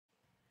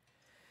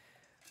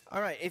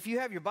All right, if you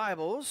have your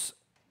Bibles,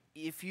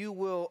 if you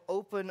will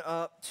open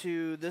up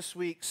to this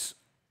week's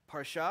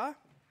Parsha,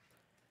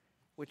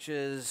 which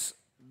is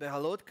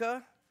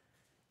Beha'alotcha,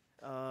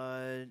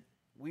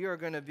 we are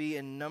going to be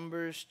in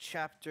Numbers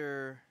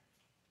chapter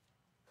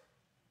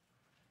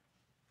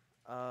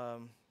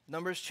 8.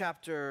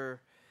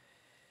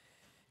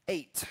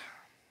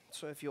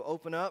 So if you'll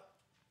open up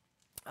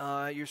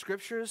your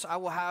scriptures, I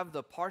will have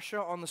the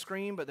Parsha on the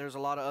screen, but there's a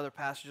lot of other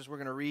passages we're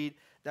going to read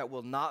that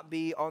will not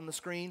be on the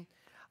screen.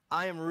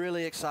 I am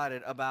really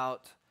excited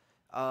about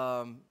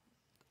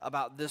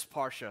this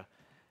Parsha.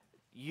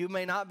 You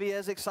may not be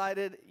as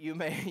excited. You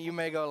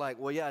may go like,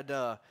 well, yeah,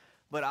 duh.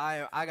 But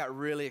I got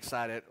really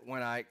excited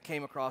when I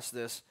came across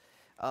this.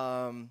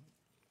 But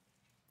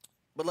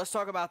let's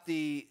talk about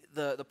the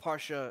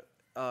Parsha,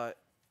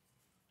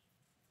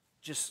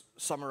 just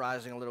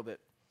summarizing a little bit.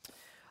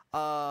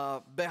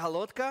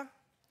 Beha'alotcha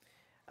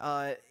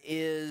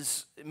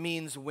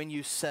means when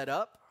you set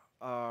up,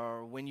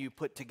 when you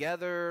put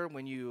together,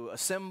 when you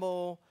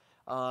assemble,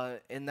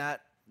 in that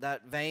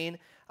vein.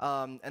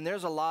 And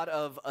there's a lot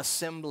of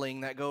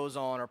assembling that goes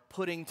on, or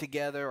putting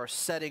together, or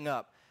setting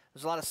up.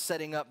 There's a lot of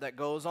setting up that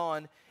goes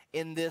on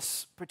in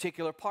this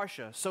particular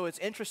Parsha. So it's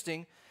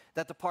interesting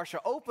that the Parsha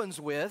opens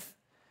with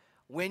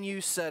when you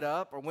set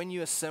up, or when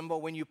you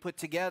assemble, when you put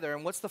together.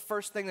 And what's the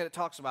first thing that it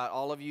talks about,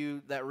 all of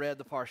you that read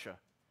the Parsha?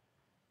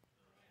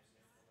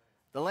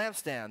 The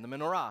lampstand, the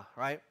menorah,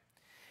 right?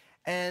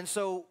 And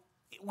so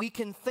we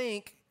can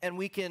think, and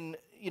we can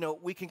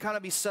kind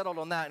of be settled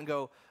on that and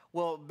go,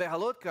 well,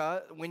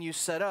 Beha'alotcha, when you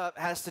set up,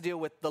 has to deal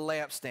with the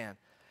lampstand.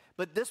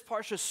 But this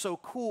Parsha is so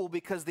cool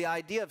because the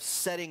idea of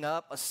setting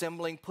up,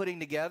 assembling, putting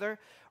together,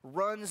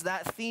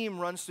 that theme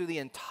runs through the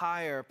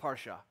entire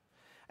Parsha.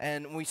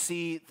 And we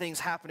see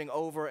things happening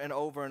over and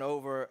over and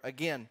over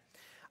again.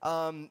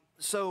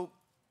 This is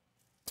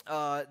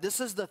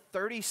the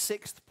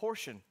 36th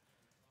portion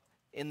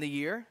in the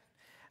year.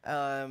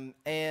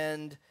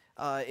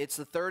 It's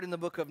the third in the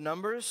book of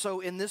Numbers. So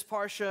in this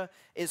Parsha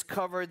is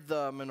covered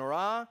the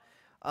menorah,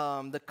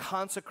 the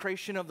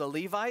consecration of the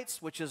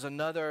Levites, which is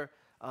another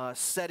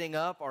setting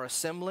up or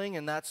assembling,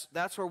 and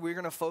that's where we're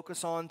going to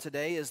focus on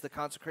today, is the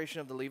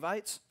consecration of the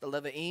Levites, the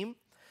Levi'im.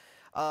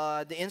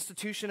 The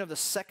institution of the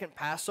second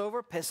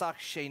Passover, Pesach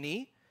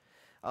Sheni,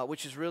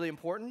 which is really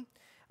important.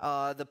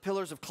 The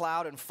pillars of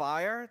cloud and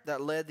fire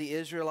that led the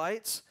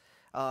Israelites.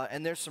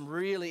 And there's some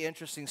really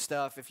interesting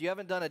stuff. If you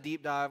haven't done a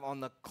deep dive on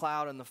the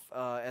cloud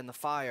and the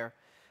fire,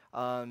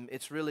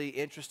 it's really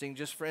interesting.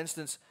 Just for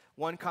instance,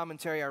 one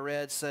commentary I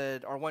read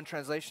said, or one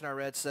translation I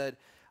read said,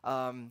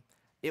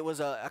 it was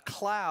a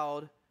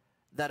cloud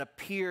that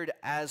appeared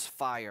as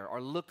fire,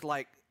 or looked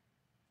like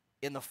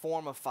in the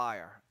form of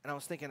fire. And I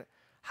was thinking,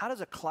 how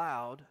does a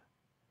cloud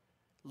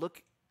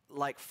look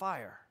like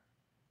fire?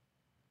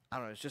 I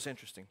don't know, it's just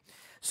interesting.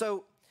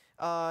 So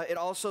it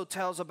also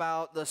tells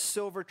about the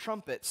silver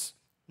trumpets.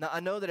 Now, I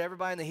know that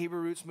everybody in the Hebrew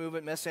Roots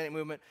movement, Messianic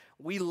movement,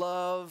 we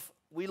love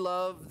the, what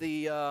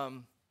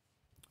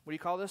do you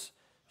call this?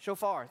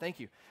 Shofar, thank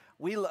you.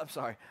 We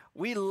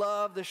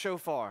love the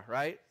shofar,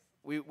 right?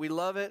 We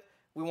love it.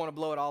 We want to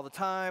blow it all the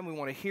time. We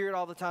want to hear it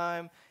all the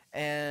time.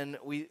 And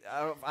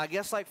I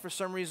guess like for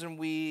some reason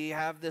we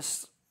have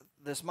this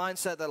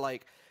mindset that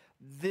like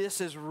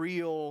this is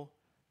real,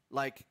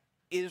 like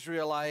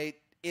Israelite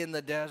in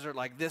the desert,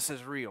 like this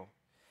is real.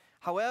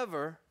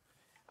 However,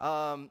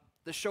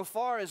 the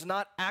shofar is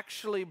not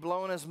actually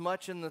blown as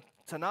much in the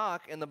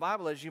Tanakh, in the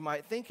Bible, as you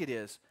might think it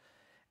is.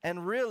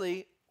 And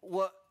really,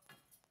 what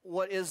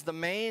is the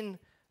main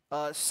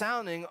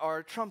sounding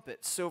are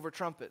trumpets, silver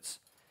trumpets.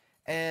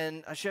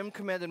 And Hashem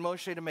commanded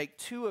Moshe to make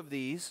 2 of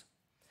these,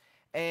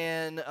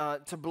 and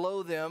to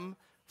blow them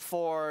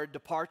for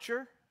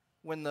departure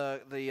when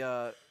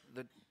the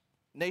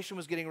nation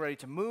was getting ready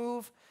to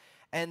move,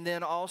 and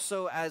then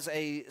also as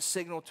a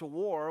signal to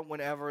war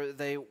whenever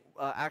they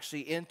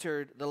actually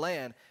entered the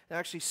land. They're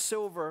actually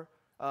silver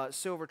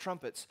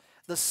trumpets.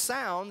 The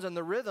sounds and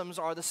the rhythms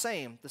are the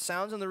same. The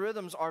sounds and the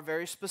rhythms are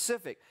very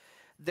specific.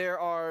 There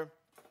are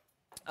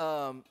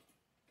 2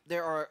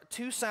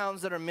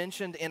 sounds that are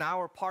mentioned in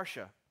our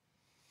Parsha.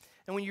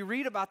 And when you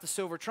read about the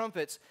silver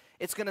trumpets,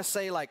 it's going to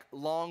say like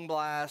long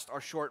blast or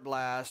short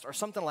blast or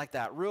something like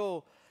that,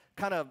 real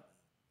kind of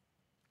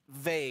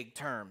vague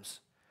terms.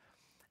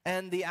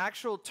 And the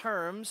actual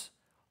terms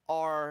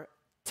are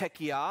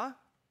tekiah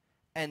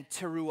and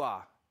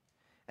teruah.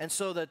 And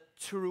so the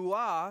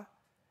teruah,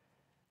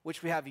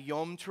 which we have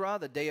Yom Teruah,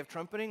 the day of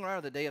trumpeting, right,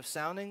 or the day of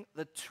sounding,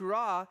 the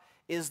teruah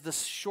is the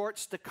short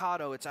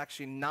staccato. It's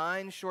actually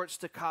 9 short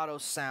staccato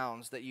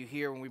sounds that you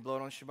hear when we blow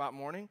it on Shabbat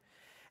morning.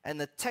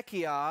 And the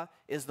tekiah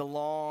is the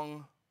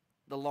long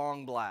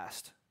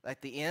blast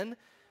at the end.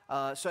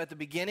 So at the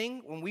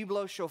beginning, when we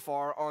blow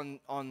shofar on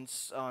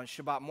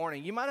Shabbat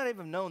morning, you might not even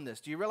have known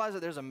this. Do you realize that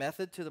there's a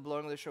method to the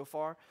blowing of the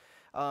shofar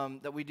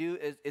that we do?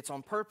 It's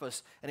on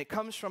purpose, and it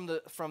comes from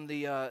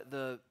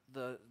the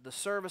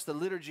service, the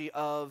liturgy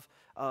of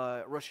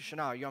Rosh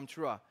Hashanah, Yom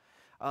Teruah.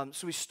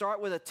 So we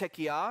start with a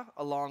tekiah,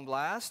 a long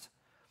blast,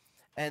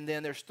 and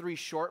then there's 3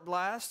 short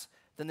blasts.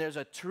 Then there's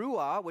a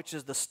teruah, which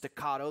is the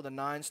staccato, the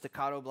 9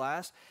 staccato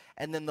blast.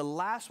 And then the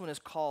last one is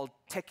called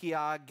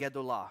tekiah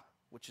gedolah,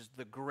 which is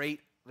the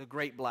great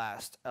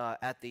blast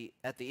at the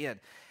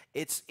end.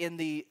 It's in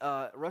the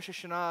Rosh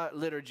Hashanah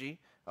liturgy.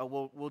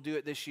 We'll do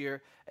it this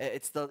year.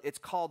 It's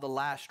called the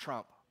last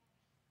trump.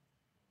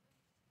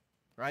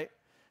 Right?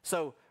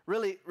 So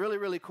really, really,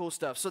 really cool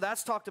stuff. So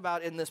that's talked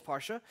about in this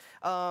Parsha,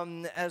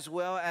 as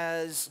well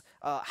as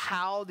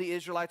how the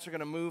Israelites are going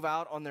to move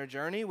out on their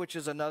journey, which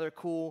is another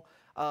cool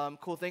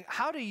thing.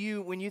 How do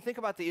you, when you think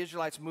about the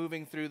Israelites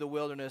moving through the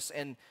wilderness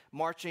and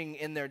marching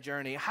in their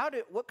journey,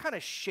 what kind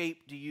of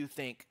shape do you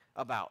think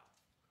about?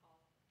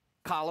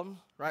 Column,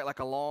 right? Like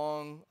a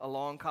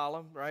long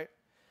column, right?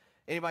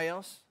 Anybody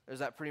else? Or is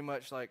that pretty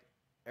much like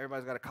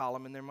everybody's got a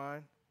column in their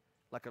mind?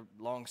 Like a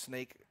long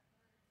snake?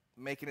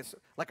 Making it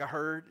like a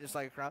herd, just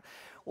like a crowd.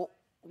 Well,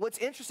 what's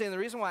interesting, the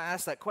reason why I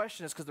asked that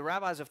question is because the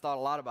rabbis have thought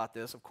a lot about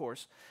this, of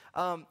course.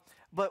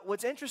 But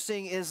what's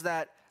interesting is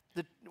that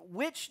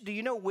do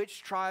you know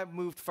which tribe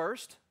moved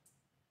first?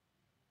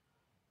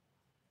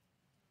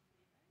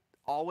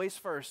 Always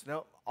first.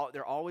 No,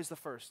 they're always the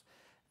first.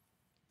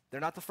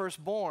 They're not the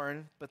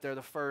firstborn, but they're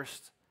the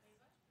first.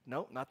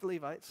 No, not the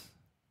Levites.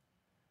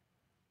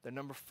 They're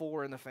number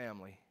 4 in the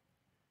family.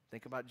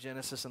 Think about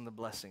Genesis and the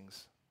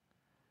blessings.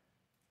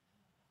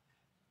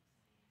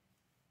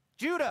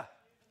 Judah.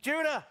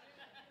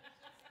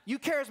 You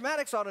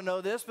charismatics ought to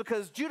know this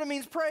because Judah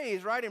means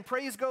praise, right? And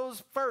praise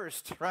goes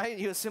first, right?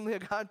 You Assembly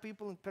of God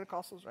people and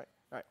Pentecostals, right?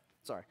 Right,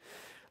 sorry.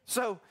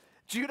 So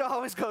Judah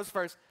always goes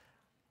first.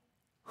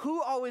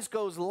 Who always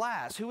goes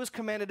last? Who was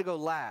commanded to go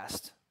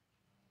last?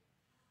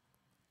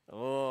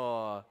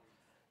 Oh,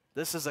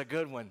 this is a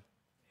good one.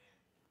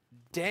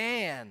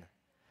 Dan.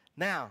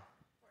 Now,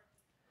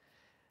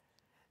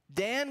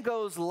 Dan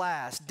goes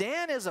last.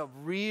 Dan is a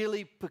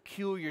really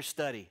peculiar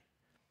study.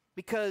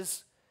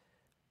 Because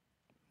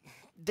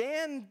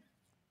Dan,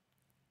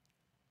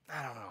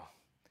 I don't know.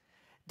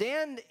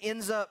 Dan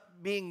ends up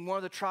being one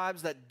of the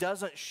tribes that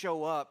doesn't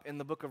show up in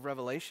the book of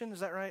Revelation.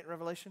 Is that right,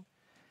 Revelation?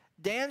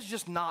 Dan's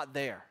just not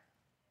there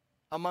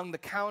among the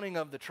counting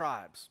of the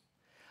tribes.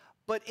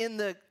 But in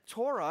the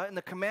Torah, in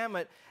the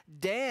commandment,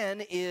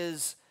 Dan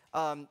is,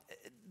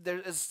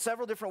 there's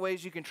several different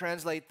ways you can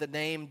translate the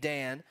name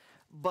Dan.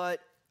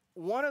 But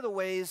one of the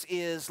ways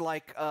is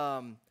like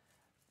a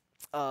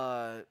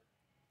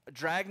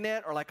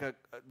dragnet, or like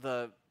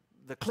the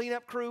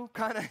cleanup crew,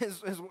 kind of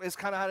is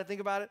kind of how to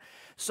think about it.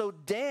 So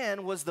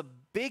Dan was the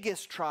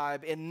biggest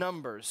tribe in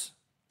numbers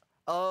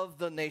of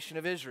the nation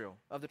of Israel,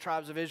 of the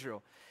tribes of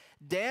Israel.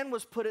 Dan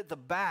was put at the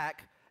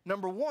back,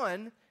 number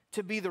 1,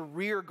 to be the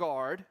rear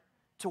guard,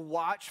 to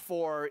watch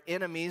for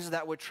enemies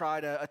that would try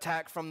to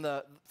attack from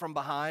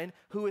behind.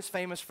 Who is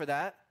famous for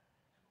that?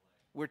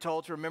 We're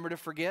told to remember to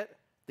forget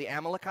the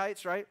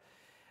Amalekites, right?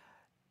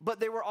 But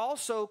they were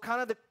also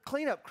kind of the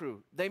cleanup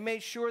crew. They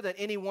made sure that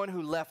anyone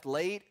who left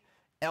late,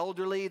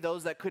 elderly,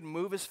 those that couldn't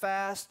move as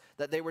fast,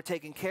 that they were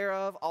taken care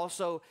of.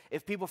 Also,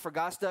 if people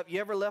forgot stuff, you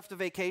ever left a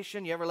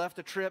vacation, you ever left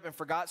a trip and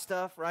forgot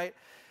stuff, right?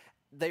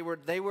 They were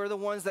the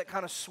ones that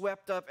kind of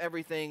swept up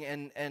everything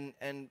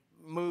and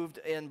moved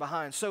in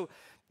behind. So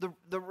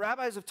the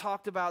rabbis have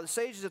talked about, the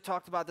sages have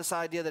talked about this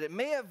idea that it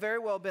may have very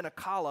well been a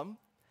column,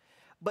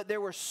 but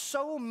there were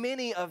so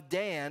many of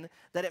Dan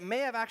that it may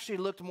have actually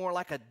looked more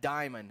like a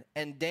diamond,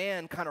 and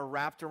Dan kind of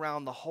wrapped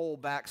around the whole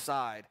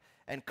backside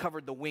and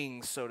covered the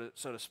wings, so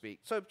to speak.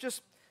 So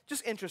just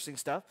interesting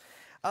stuff.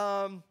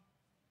 And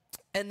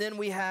then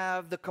we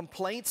have the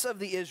complaints of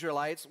the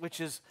Israelites, which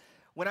is,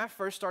 when I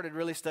first started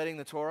really studying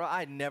the Torah, I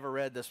had never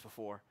read this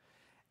before.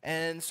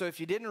 And so if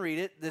you didn't read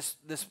it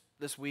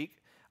this week,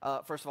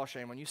 first of all,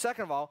 shame on you.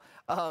 Second of all,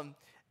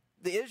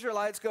 the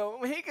Israelites go,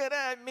 we could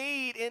have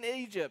meat in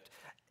Egypt.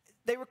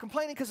 They were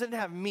complaining because they didn't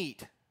have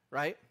meat,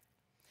 right?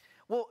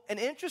 Well, an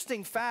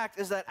interesting fact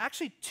is that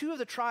actually 2 of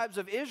the tribes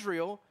of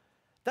Israel,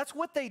 that's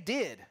what they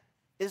did,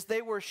 is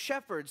they were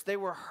shepherds, they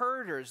were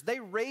herders, they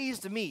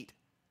raised meat.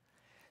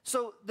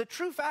 So the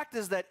true fact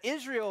is that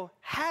Israel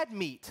had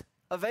meat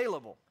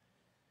available.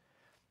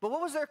 But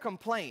what was their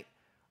complaint?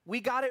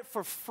 We got it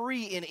for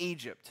free in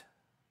Egypt,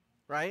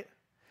 right?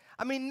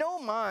 I mean, no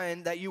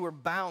mind that you were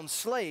bound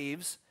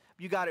slaves,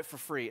 you got it for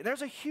free. And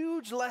there's a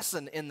huge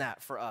lesson in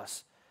that for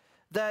us.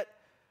 That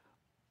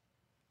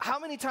how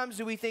many times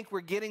do we think we're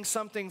getting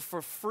something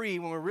for free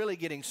when we're really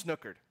getting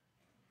snookered,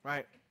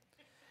 right?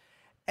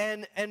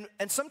 And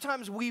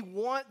sometimes we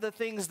want the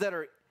things that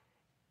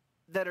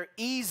are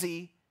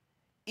easy,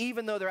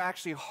 even though they're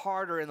actually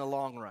harder in the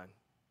long run.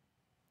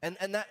 And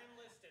that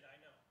enlisted, I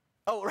know.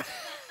 Oh, right.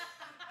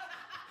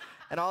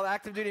 And all the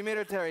active duty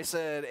military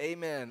said,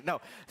 "Amen."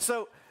 No,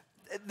 so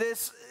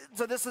this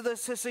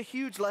is a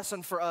huge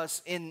lesson for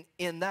us in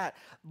that.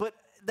 But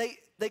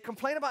they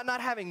complain about not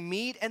having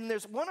meat, and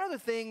there's one other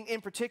thing in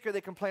particular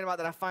they complain about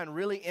that I find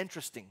really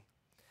interesting.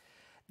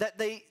 That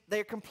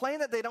they complain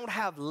that they don't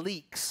have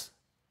leeks.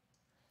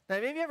 Now,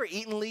 have you ever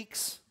eaten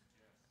leeks?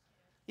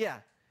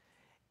 Yeah.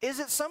 Is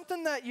it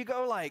something that you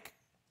go like,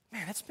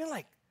 man, it's been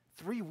like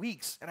 3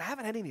 weeks and I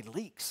haven't had any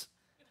leeks.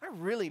 I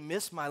really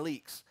miss my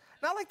leeks.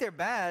 Not like they're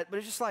bad, but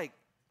it's just like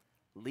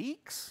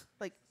leeks?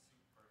 Like,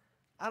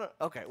 I don't,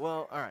 okay,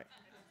 well, all right.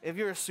 If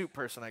you're a soup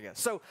person, I guess.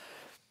 So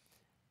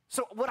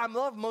what I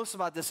love most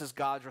about this is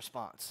God's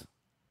response.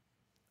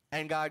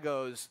 And God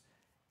goes,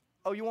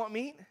 oh, you want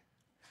meat?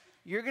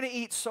 You're going to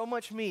eat so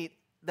much meat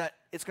that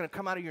it's going to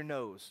come out of your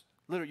nose.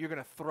 Literally, you're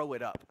going to throw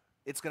it up.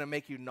 It's going to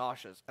make you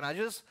nauseous. And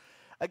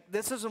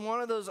this is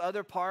one of those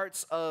other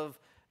parts of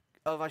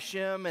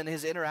Hashem and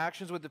his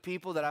interactions with the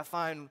people that I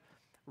find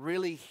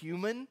really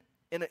human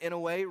in a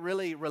way,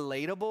 really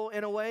relatable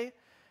in a way.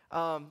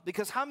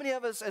 Because how many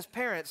of us as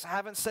parents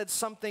haven't said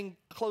something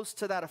close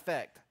to that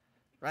effect,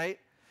 right?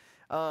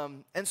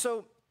 And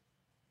so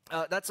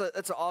that's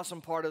an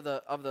awesome part of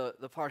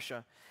the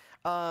Parsha.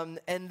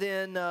 And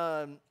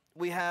then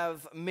we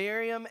have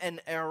Miriam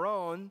and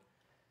Aaron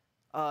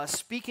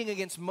speaking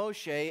against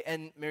Moshe,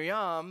 and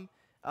Miriam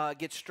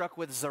gets struck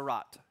with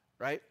zarat,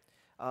 right?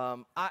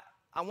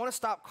 I want to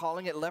stop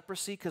calling it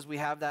leprosy because we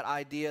have that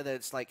idea that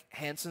it's like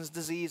Hansen's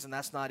disease, and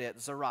that's not it.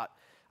 Zarat,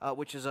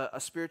 which is a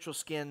spiritual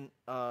skin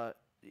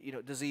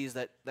disease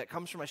that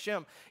comes from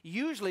Hashem,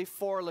 usually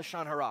for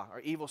Lashon Hara, or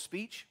evil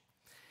speech.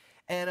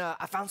 And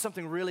I found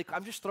something really,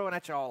 I'm just throwing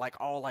at you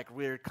all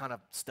weird kind of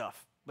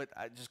stuff, but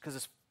just because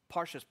this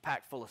Parsha is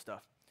packed full of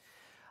stuff.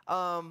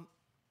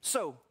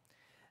 So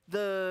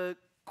the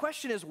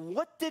question is,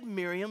 what did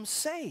Miriam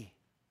say?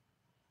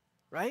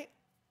 Right?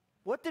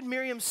 What did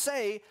Miriam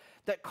say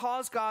that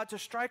caused God to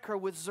strike her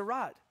with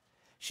zarat?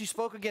 She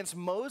spoke against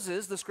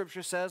Moses, the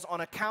scripture says, on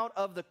account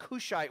of the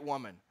Cushite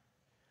woman.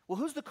 Well,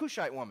 who's the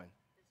Cushite woman?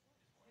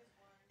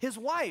 His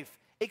wife,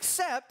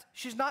 except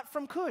she's not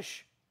from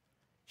Cush.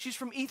 She's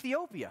from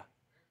Ethiopia.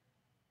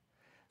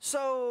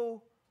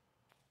 So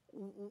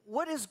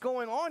what is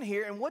going on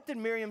here, and what did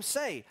Miriam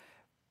say?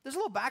 There's a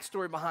little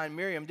backstory behind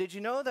Miriam. Did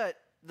you know that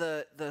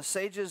the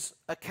sages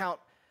account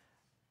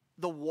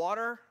the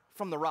water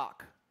from the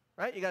rock,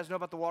 right? You guys know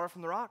about the water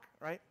from the rock,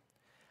 right?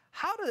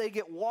 How do they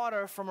get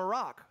water from a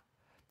rock?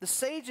 The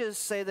sages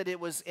say that it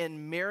was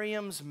in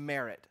Miriam's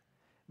merit.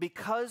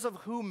 Because of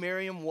who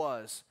Miriam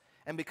was,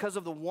 and because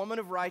of the woman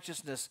of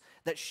righteousness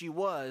that she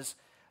was,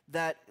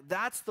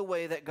 that's the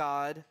way that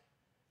God,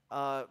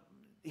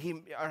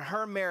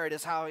 her merit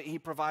is how he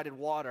provided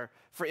water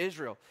for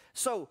Israel.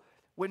 So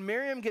when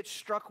Miriam gets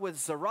struck with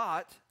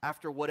zarat,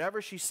 after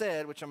whatever she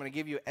said, which I'm going to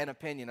give you an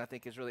opinion I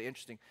think is really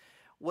interesting,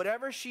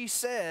 whatever she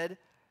said,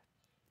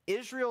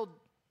 Israel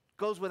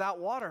goes without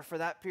water for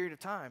that period of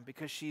time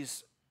because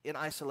she's in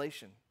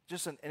isolation.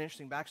 Just an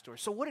interesting backstory.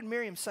 So what did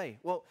Miriam say?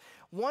 Well,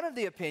 one of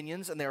the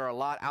opinions, and there are a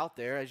lot out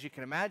there, as you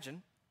can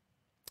imagine,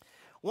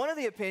 one of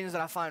the opinions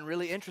that I find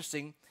really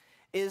interesting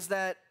is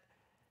that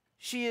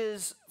she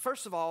is,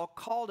 first of all,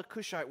 called a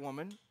Cushite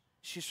woman.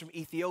 She's from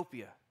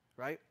Ethiopia,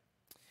 right?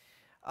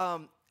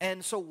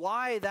 And so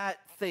why that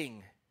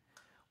thing?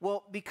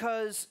 Well,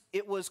 because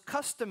it was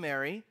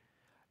customary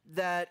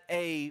that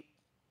a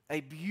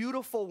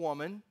beautiful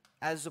woman,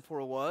 as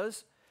Zipporah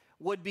was,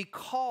 would be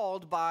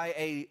called by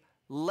a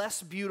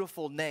less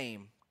beautiful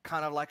name,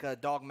 kind of like a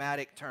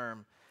dogmatic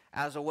term,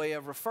 as a way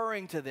of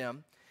referring to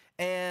them.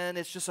 And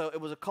it's just it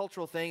was a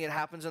cultural thing. It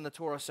happens in the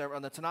Torah,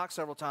 in the Tanakh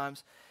several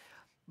times.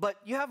 But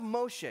you have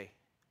Moshe.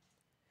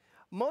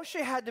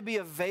 Moshe had to be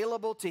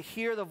available to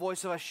hear the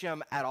voice of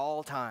Hashem at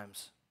all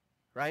times,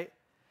 right?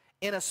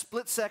 In a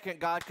split second,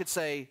 God could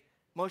say,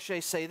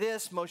 Moshe, say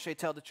this. Moshe,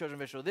 tell the children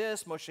of Israel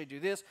this. Moshe, do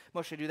this.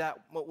 Moshe, do that.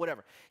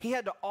 Whatever. He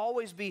had to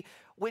always be,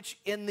 which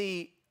in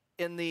the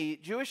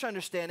Jewish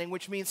understanding,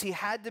 which means he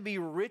had to be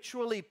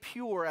ritually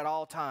pure at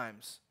all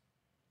times.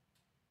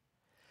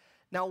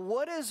 Now,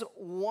 what is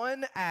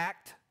one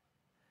act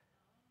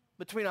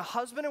between a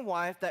husband and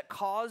wife that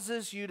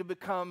causes you to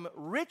become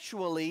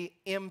ritually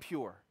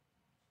impure?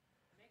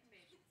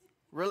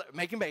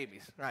 Making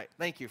babies. Right.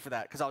 Thank you for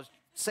that, because I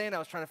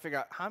was trying to figure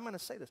out how I'm going to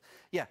say this.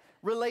 Yeah,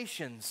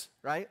 relations,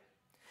 right?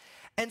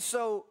 And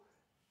so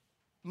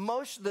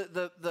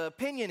the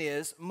opinion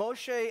is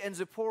Moshe and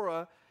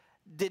Zipporah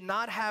did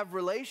not have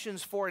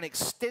relations for an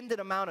extended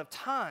amount of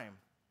time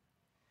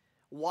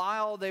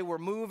while they were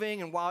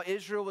moving and while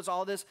Israel was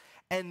all this.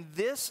 And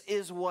this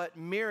is what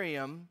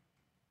Miriam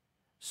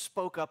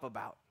spoke up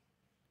about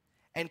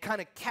and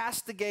kind of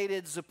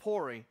castigated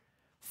Zipporah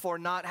for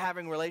not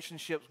having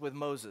relationships with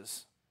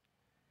Moses.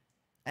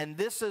 And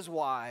this is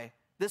why,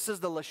 this is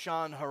the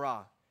Lashon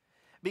Hara.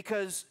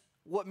 Because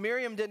what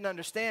Miriam didn't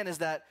understand is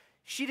that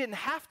she didn't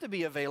have to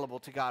be available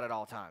to God at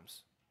all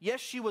times. Yes,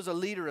 she was a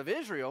leader of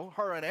Israel,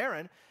 her and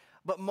Aaron,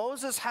 but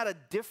Moses had a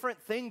different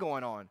thing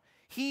going on.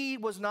 He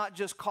was not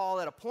just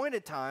called at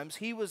appointed times,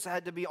 he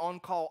had to be on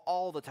call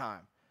all the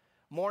time.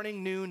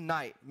 Morning, noon,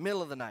 night,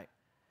 middle of the night.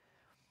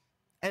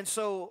 And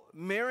so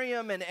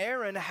Miriam and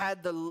Aaron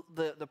had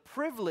the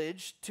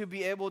privilege to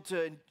be able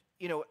to,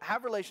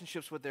 have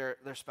relationships with their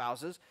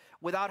spouses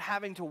without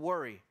having to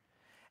worry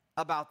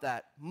about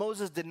that.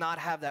 Moses did not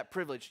have that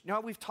privilege. You know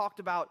how we've talked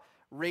about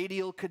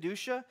radial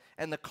kedusha,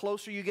 and the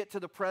closer you get to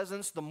the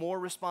presence, the more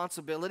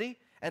responsibility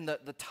and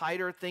the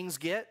tighter things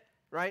get,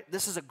 right?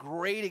 This is a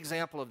great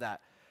example of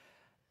that.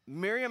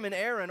 Miriam and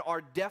Aaron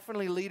are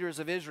definitely leaders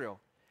of Israel.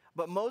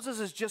 But Moses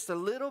is just a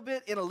little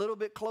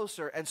bit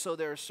closer, and so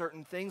there are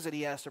certain things that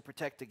he has to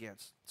protect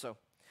against. So,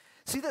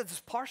 see that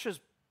this Parsha's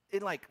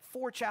in like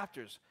 4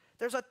 chapters.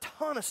 There's a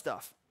ton of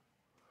stuff.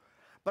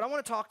 But I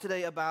want to talk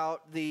today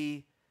about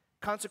the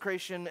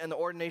consecration and the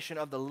ordination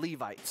of the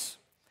Levites.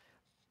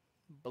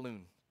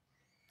 Balloon.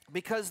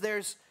 Because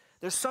there's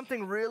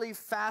something really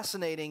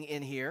fascinating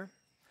in here.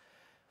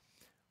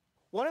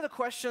 One of the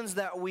questions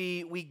that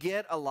we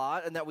get a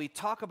lot and that we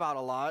talk about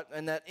a lot,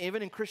 and that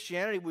even in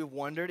Christianity we've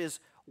wondered, is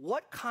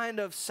what kind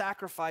of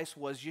sacrifice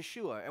was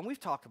Yeshua? And we've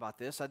talked about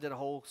this. I did a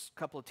whole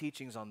couple of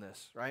teachings on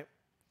this, right?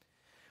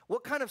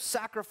 What kind of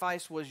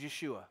sacrifice was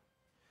Yeshua?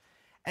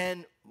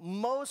 And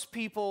most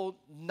people,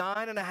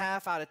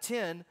 9.5 out of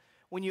 10,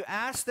 when you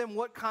ask them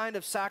what kind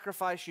of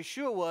sacrifice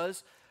Yeshua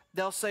was,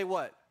 they'll say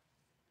what?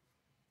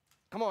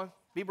 Come on,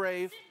 be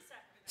brave.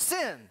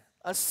 Sin.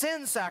 A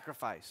sin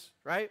sacrifice,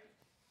 right?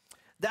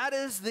 That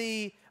is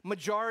the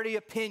majority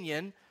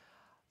opinion,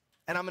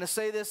 and I'm going to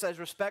say this as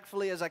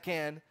respectfully as I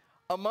can,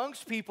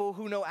 amongst people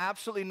who know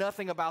absolutely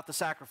nothing about the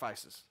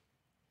sacrifices.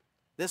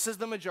 This is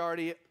the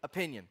majority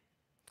opinion.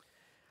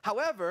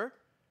 However,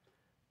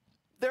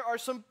 there are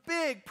some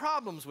big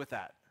problems with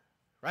that,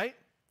 right?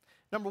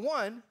 Number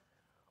one,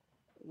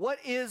 what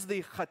is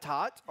the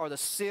chatat, or the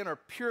sin or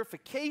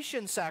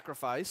purification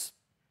sacrifice?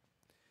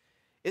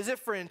 Is it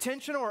for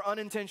intentional or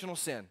unintentional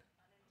sin?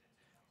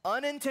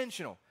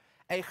 Unintentional.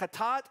 A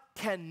chatat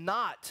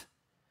cannot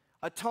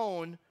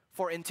atone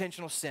for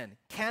intentional sin.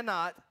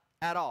 Cannot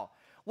at all.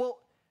 Well,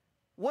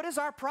 what is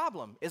our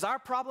problem? Is our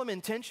problem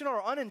intentional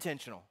or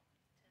unintentional?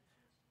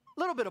 A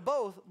little bit of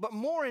both, but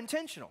more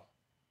intentional.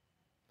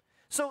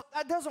 So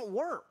that doesn't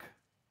work.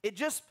 It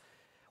just,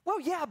 well,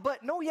 yeah,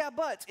 but, no, yeah,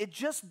 but. It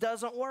just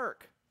doesn't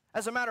work.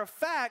 As a matter of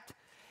fact,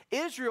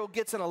 Israel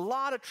gets in a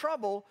lot of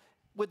trouble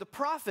with the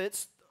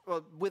prophets,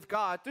 with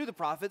God through the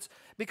prophets,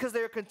 because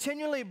they're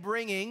continually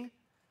bringing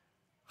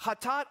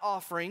chatat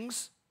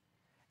offerings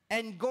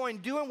and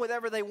doing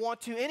whatever they want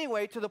to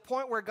anyway, to the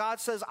point where God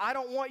says, I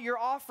don't want your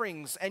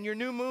offerings and your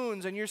new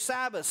moons and your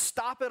Sabbaths.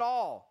 Stop it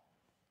all,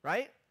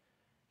 right?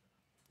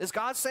 Is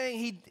God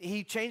saying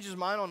he changed his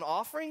mind on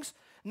offerings?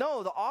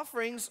 No, the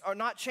offerings are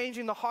not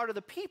changing the heart of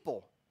the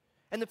people.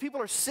 And the people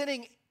are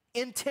sinning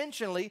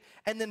intentionally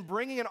and then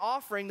bringing an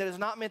offering that is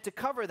not meant to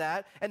cover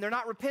that, and they're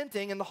not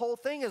repenting, and the whole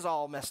thing is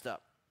all messed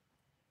up.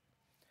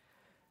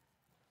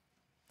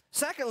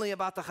 Secondly,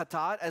 about the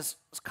chatat, as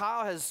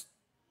Kyle has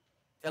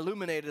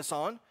illuminated us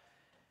on,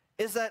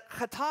 is that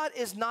chatat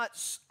is not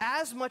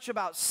as much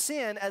about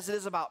sin as it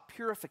is about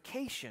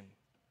purification.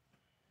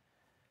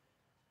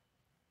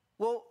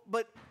 Well,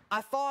 but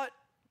I thought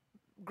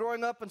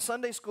growing up in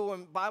Sunday school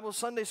and Bible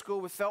Sunday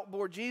school with felt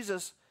board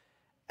Jesus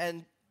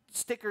and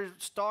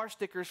star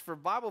stickers for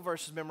Bible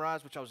verses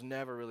memorized, which I was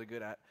never really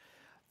good at,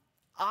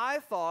 I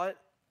thought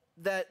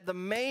that the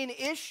main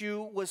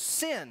issue was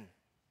sin.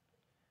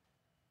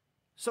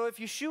 So if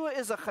Yeshua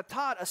is a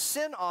chatat, a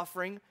sin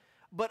offering,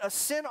 but a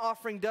sin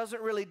offering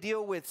doesn't really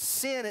deal with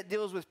sin, it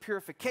deals with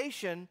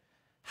purification,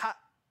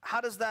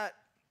 how does that,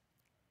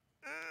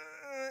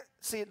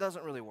 see, it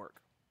doesn't really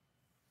work.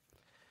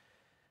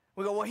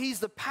 We go, well, he's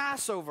the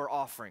Passover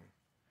offering.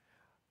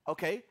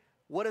 Okay,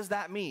 what does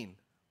that mean?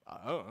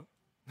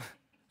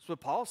 That's what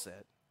Paul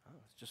said.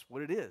 It's just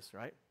what it is,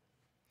 right?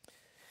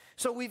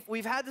 So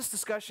we've had this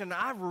discussion, and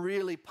I've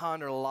really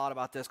pondered a lot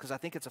about this because I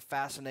think it's a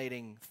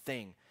fascinating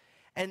thing.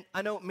 And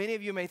I know many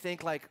of you may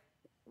think, like,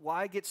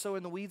 why get so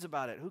in the weeds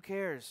about it? Who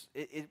cares?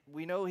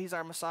 We know he's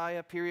our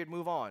Messiah, period,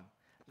 move on.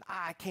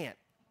 I can't.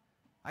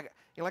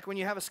 Like when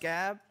you have a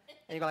scab,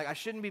 and you go like, I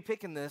shouldn't be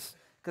picking this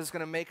because it's going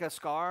to make a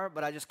scar,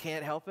 but I just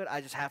can't help it.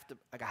 I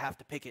have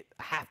to pick it.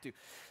 I have to.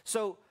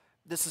 So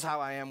this is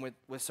how I am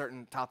with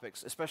certain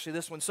topics, especially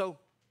this one. So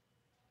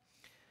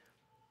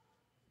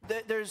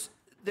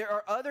there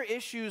are other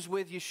issues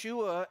with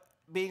Yeshua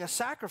being a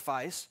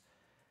sacrifice.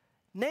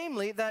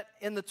 Namely, that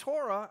in the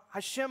Torah,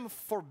 Hashem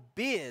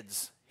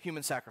forbids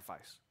human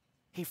sacrifice.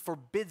 He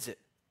forbids it.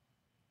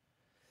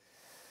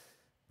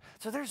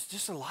 So there's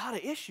just a lot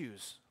of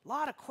issues, a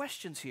lot of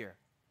questions here.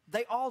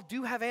 They all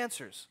do have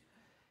answers.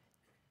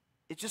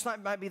 It just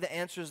might be the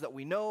answers that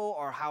we know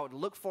or how to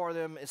look for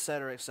them, et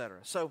cetera, et cetera.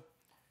 So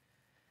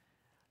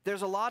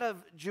there's a lot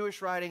of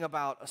Jewish writing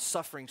about a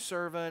suffering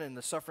servant and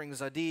the suffering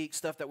tzaddik,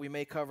 stuff that we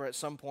may cover at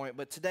some point.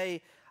 But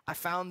today, I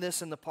found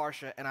this in the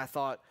Parsha, and I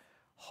thought,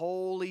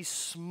 holy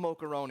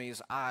smokeronis,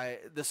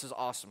 this is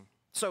awesome.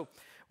 So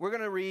we're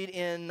going to read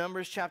in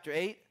Numbers chapter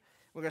 8.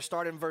 We're going to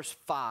start in verse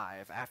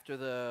 5 after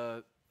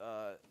the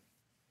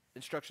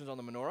instructions on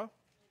the menorah.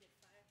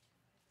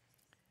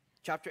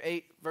 Chapter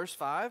 8, verse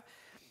 5.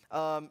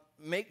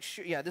 Make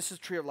sure, this is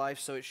Tree of Life,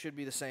 so it should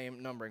be the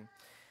same numbering.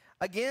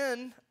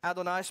 Again,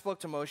 Adonai spoke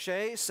to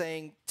Moshe,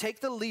 saying,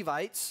 take the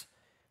Levites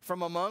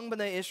from among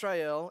Bnei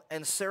Israel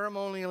and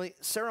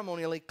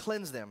ceremonially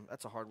cleanse them.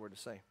 That's a hard word to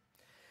say.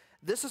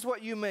 This is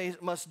what you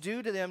must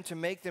do to them to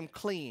make them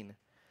clean.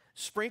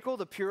 Sprinkle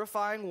the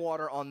purifying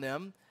water on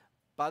them.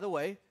 By the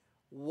way,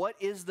 what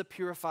is the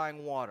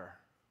purifying water?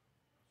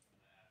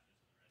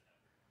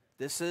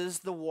 This is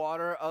the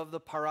water of the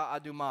para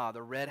adumah,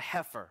 the red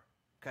heifer.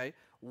 Okay?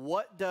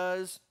 What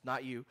does,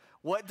 not you,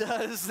 what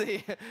does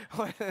the,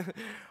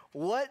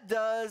 what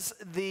does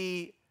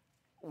the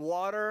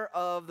water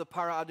of the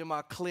para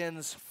adumah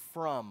cleanse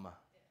from?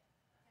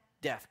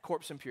 Death,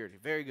 corpse impurity.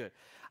 Very good.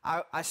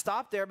 I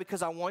stopped there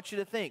because I want you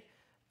to think.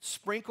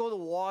 Sprinkle the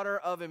water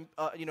of,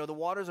 the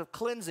waters of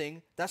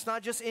cleansing. That's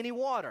not just any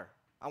water.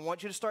 I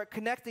want you to start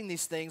connecting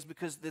these things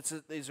because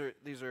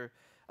these are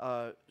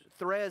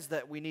threads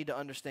that we need to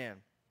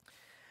understand.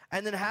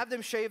 And then have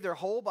them shave their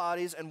whole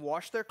bodies and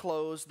wash their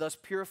clothes, thus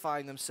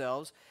purifying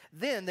themselves.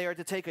 Then they are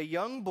to take a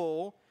young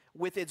bull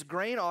with its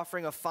grain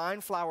offering of fine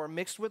flour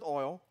mixed with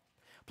oil,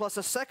 plus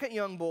a second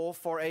young bull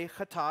for a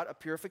chatat, a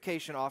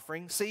purification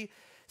offering. See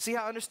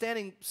how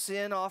understanding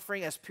sin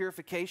offering as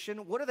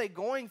purification, what are they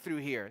going through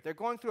here? They're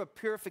going through a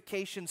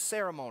purification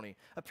ceremony,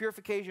 a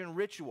purification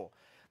ritual.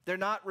 They're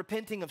not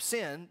repenting of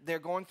sin. They're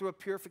going through a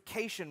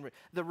purification.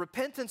 The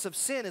repentance of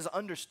sin is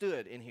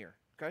understood in here,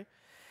 okay?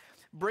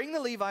 Bring the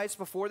Levites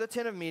before the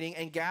tent of meeting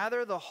and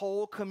gather the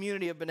whole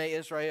community of Bnei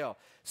Israel.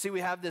 See, we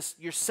have this,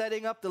 you're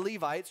setting up the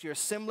Levites, you're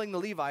assembling the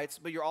Levites,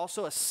 but you're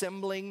also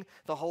assembling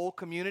the whole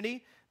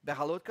community,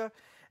 Beha'alotcha.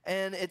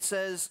 And it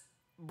says,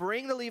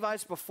 bring the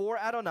Levites before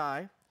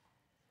Adonai.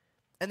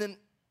 And then,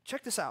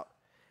 check this out.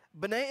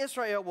 Bnei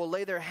Israel will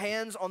lay their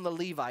hands on the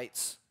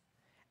Levites,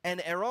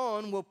 and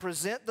Aaron will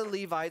present the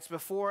Levites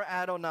before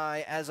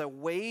Adonai as a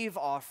wave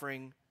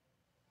offering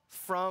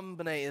from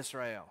Bnei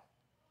Israel.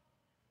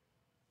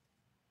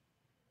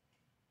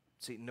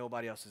 See,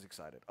 nobody else is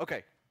excited.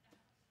 Okay.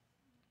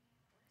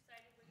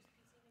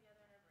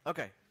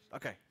 Okay. All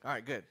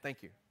right, good.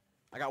 Thank you.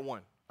 I got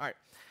one. All right.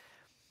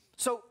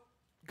 So,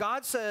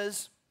 God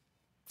says,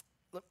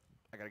 look,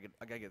 I gotta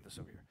get this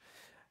over here.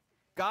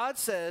 God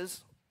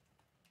says,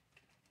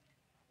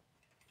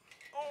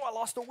 oh, I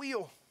lost a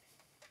wheel.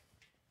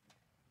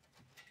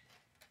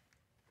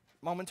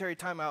 Momentary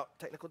timeout,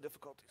 technical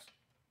difficulties.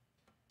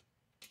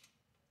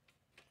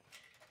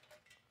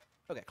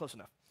 Okay, close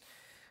enough.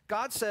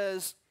 God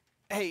says,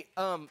 hey,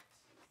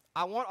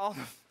 I want all,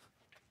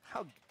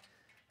 how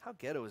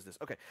ghetto is this?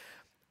 Okay.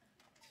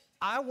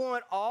 I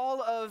want all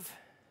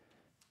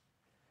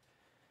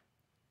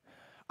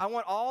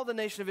the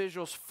nation of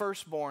Israel's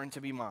firstborn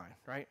to be mine,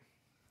 right?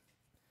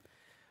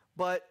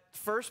 But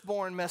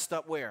firstborn messed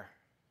up where?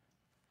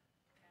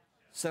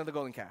 Son of the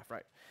golden calf,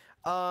 right?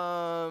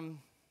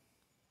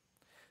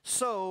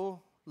 So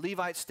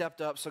Levites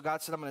stepped up. So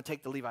God said, I'm going to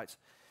take the Levites.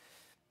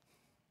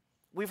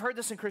 We've heard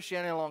this in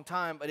Christianity a long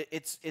time, but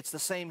it's the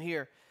same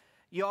here.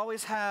 You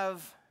always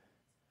have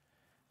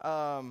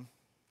the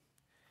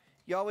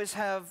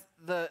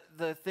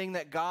thing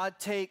that God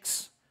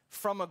takes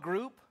from a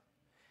group.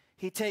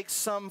 He takes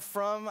some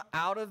from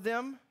out of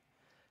them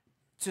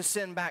to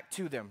send back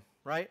to them,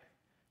 right?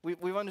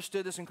 We've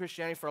understood this in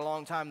Christianity for a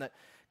long time, that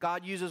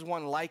God uses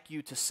one like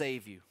you to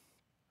save you,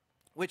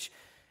 which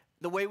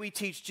the way we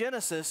teach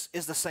Genesis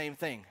is the same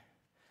thing.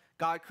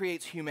 God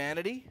creates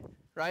humanity,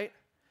 right?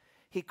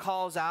 He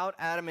calls out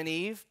Adam and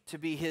Eve to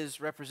be his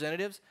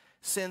representatives,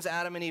 sends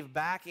Adam and Eve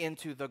back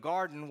into the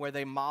garden where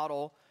they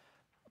model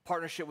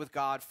partnership with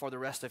God for the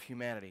rest of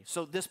humanity.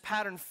 So this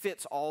pattern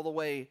fits all the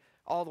way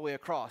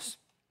across.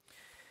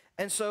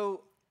 And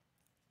so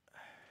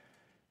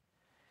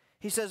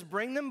he says,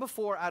 bring them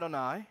before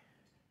Adonai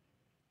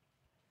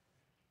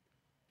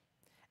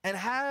and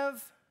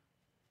have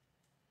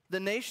the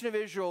nation of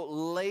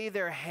Israel lay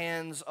their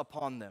hands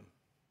upon them.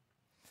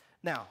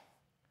 Now,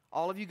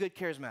 all of you good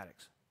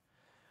charismatics,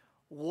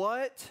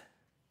 what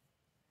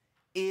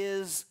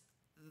is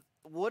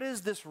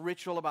this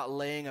ritual about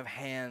laying of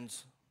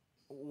hands?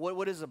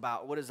 What is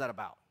that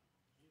about?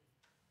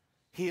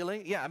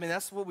 Healing? Yeah, I mean,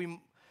 that's what we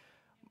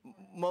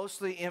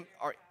mostly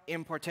are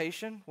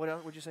impartation. What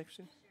else would you say,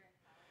 Christine?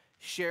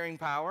 Sharing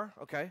power,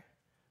 okay.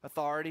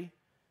 Authority.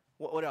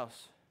 What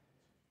else?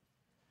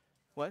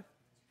 What?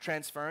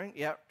 Transferring,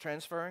 yeah,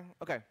 transferring,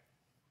 okay.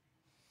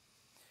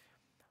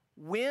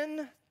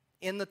 When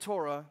in the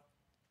Torah,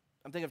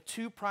 I'm thinking of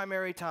two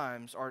primary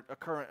times or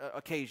current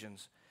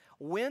occasions.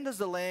 When does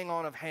the laying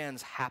on of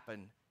hands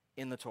happen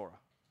in the Torah?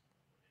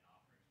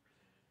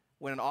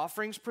 When an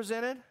offering's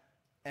presented,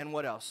 and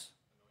what else?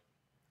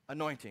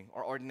 Anointing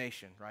or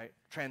ordination, right?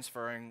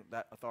 Transferring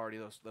that authority,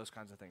 those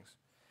kinds of things.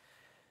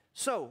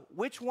 So,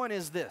 which one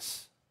is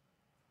this?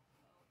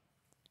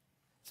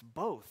 It's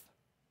both.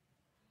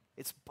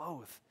 It's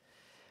both.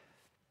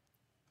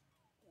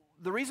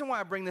 The reason why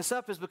I bring this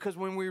up is because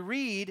when we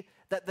read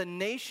that the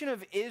nation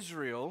of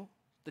Israel,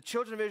 the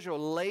children of Israel,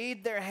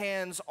 laid their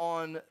hands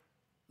on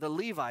the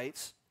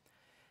Levites,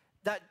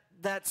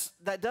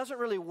 that doesn't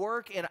really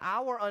work in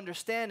our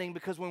understanding,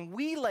 because when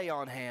we lay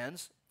on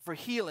hands for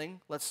healing,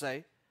 let's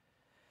say,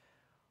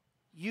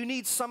 you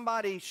need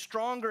somebody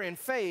stronger in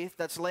faith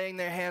that's laying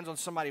their hands on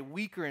somebody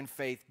weaker in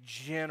faith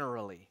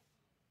generally.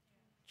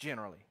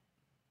 Generally.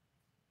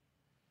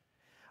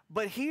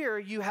 But here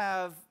you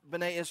have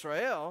Bnei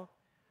Israel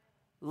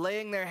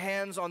laying their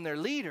hands on their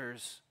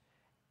leaders.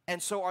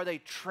 And so are they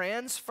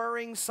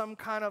transferring some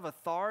kind of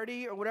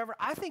authority or whatever?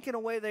 I think in a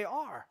way they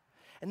are.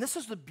 And this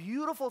is the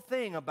beautiful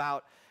thing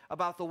about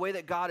the way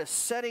that God is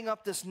setting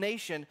up this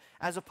nation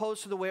as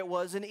opposed to the way it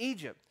was in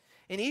Egypt.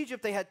 In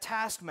Egypt, they had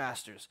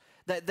taskmasters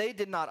that they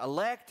did not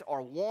elect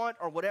or want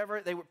or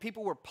whatever.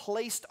 People were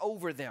placed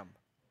over them.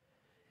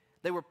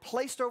 They were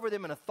placed over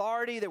them in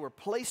authority. They were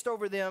placed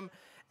over them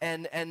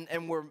and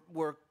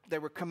they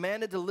were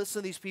commanded to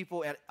listen to these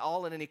people at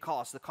any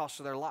cost, the cost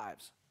of their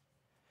lives.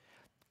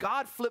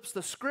 God flips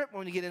the script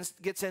when he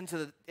gets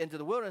into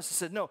the wilderness and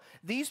said, no,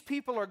 these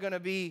people are going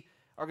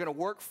to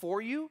work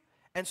for you,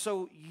 and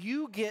so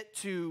you get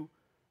to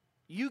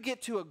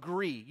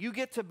agree. You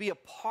get to be a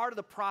part of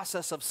the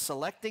process of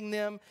selecting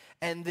them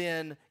and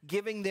then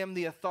giving them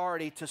the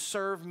authority to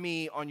serve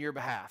me on your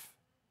behalf,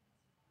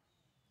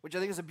 which I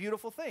think is a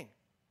beautiful thing.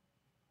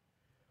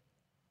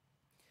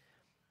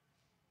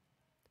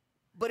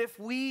 But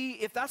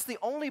if that's the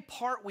only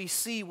part we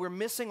see, we're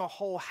missing a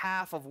whole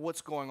half of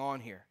what's going on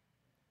here.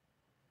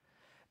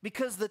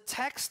 Because the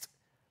text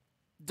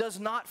does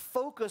not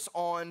focus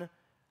on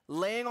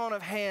laying on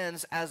of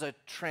hands as a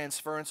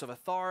transference of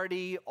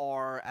authority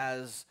or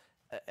as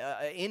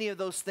any of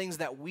those things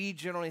that we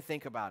generally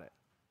think about it.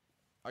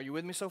 Are you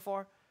with me so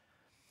far?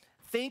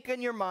 Think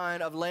in your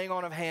mind of laying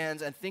on of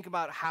hands and think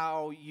about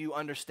how you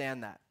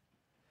understand that.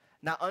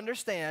 Now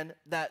understand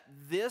that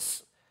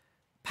this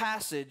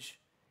passage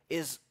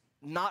is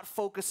not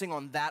focusing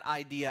on that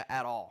idea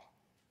at all.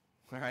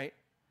 All right?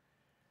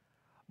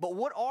 But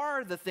what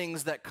are the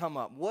things that come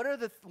up? What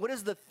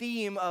is the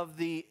theme of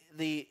the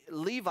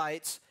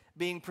Levites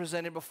being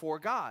presented before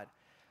God?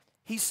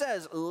 He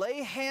says,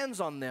 lay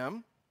hands on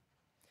them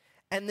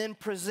and then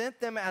present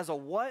them as a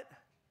what?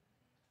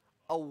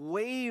 A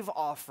wave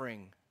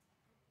offering.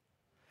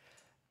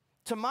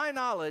 To my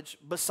knowledge,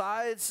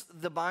 besides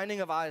the binding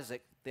of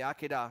Isaac, the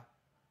Akedah,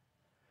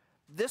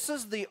 this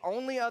is the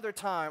only other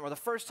time, or the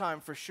first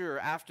time for sure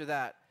after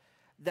that,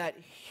 that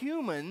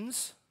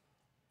humans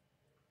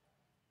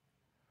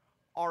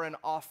are an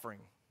offering.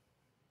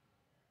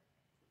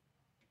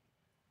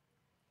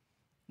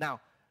 Now,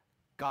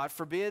 God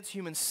forbids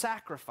human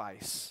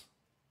sacrifice.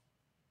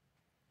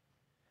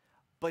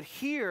 But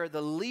here,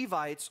 the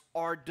Levites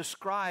are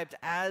described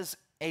as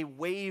a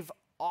wave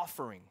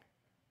offering.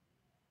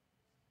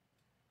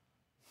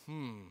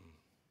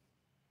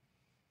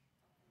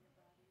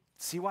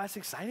 See why it's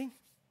exciting?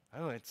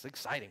 Oh, it's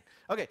exciting.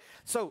 Okay,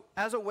 so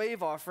as a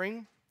wave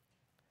offering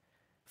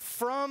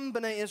from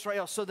Bnei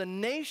Israel. So the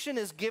nation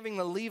is giving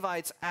the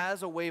Levites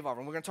as a wave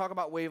offering. We're going to talk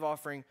about wave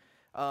offering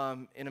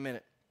in a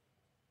minute.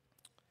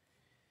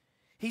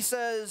 He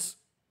says,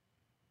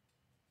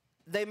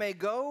 they may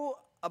go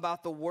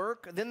about the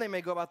work, then they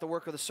may go about the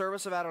work of the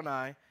service of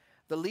Adonai.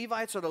 The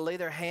Levites are to lay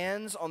their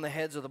hands on the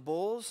heads of the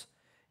bulls,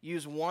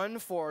 use one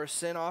for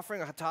sin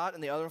offering, a hatat,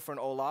 and the other for an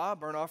olah,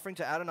 burnt offering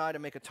to Adonai to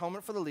make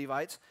atonement for the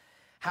Levites.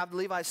 Have the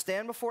Levites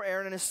stand before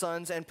Aaron and his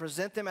sons and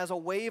present them as a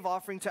wave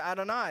offering to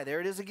Adonai.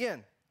 There it is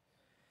again.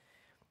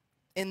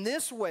 In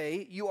this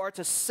way, you are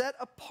to set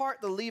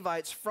apart the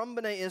Levites from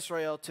Bnei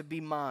Israel to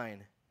be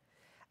mine.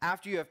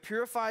 After you have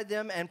purified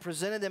them and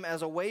presented them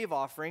as a wave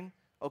offering,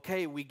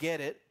 okay, we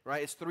get it,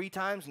 right? It's 3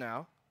 times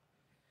now.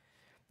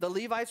 The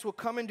Levites will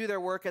come and do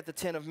their work at the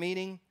tent of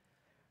meeting,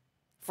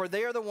 for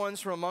they are the ones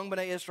from among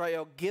Bnei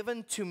Israel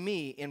given to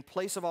me in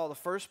place of all the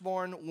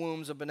firstborn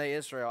wombs of Bnei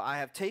Israel. I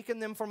have taken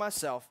them for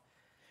myself.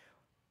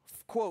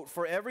 Quote,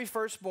 for every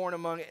firstborn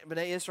among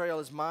Bnei Israel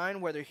is mine,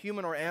 whether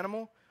human or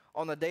animal.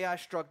 On the day I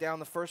struck down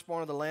the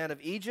firstborn of the land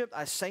of Egypt,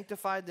 I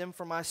sanctified them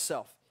for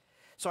myself.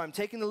 So I'm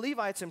taking the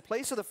Levites in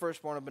place of the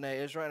firstborn of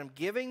Bnei Israel, and I'm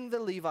giving the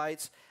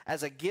Levites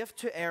as a gift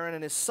to Aaron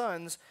and his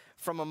sons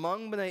from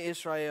among Bnei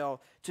Israel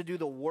to do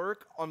the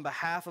work on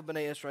behalf of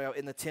Bnei Israel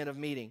in the tent of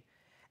meeting,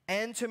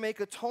 and to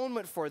make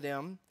atonement for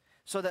them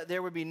so that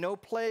there would be no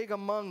plague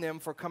among them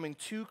for coming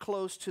too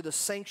close to the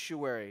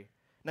sanctuary.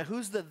 Now,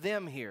 who's the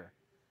them here?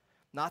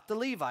 Not the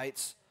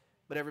Levites,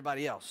 but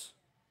everybody else.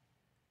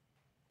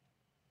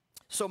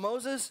 So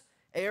Moses,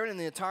 Aaron, and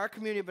the entire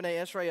community of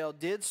Bnei Israel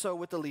did so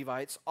with the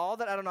Levites. All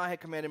that Adonai had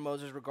commanded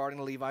Moses regarding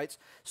the Levites,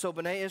 so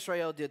Bnei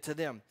Israel did to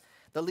them.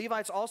 The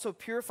Levites also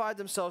purified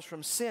themselves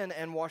from sin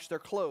and washed their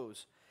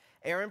clothes.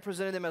 Aaron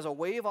presented them as a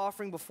wave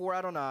offering before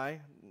Adonai,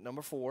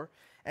 number 4,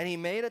 and he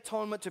made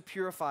atonement to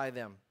purify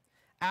them.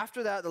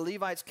 After that, the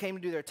Levites came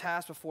to do their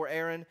task before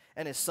Aaron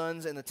and his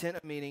sons in the tent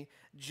of meeting,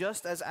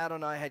 just as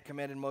Adonai had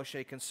commanded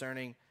Moshe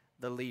concerning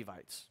the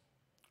Levites.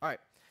 All right,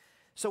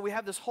 so we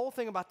have this whole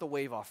thing about the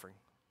wave offering.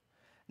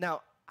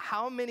 Now,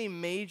 how many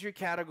major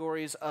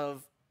categories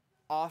of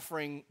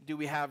offering do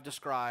we have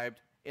described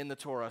in the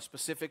Torah,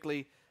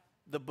 specifically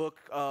the book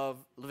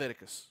of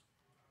Leviticus?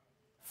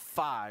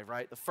 5,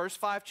 right? The first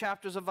 5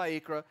 chapters of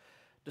Vayikra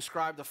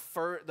describe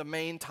the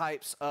main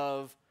types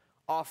of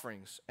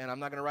offerings, and I'm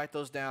not going to write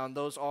those down.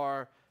 Those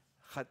are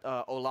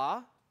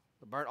olah,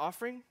 the burnt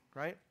offering,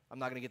 right? I'm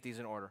not going to get these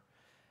in order.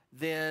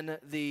 Then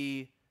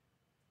the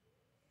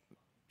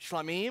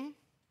shlamim,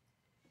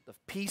 the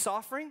peace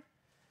offering.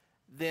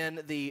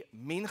 Then the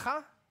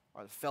mincha,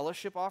 or the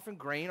fellowship offering,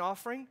 grain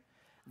offering.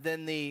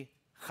 Then the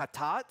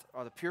chatat,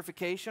 or the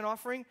purification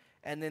offering.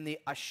 And then the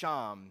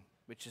asham,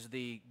 which is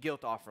the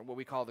guilt offering, what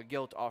we call the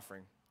guilt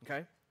offering,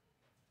 okay?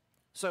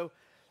 So,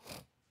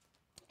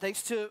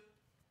 thanks to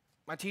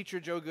my teacher,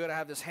 Joe Good, I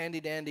have this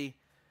handy-dandy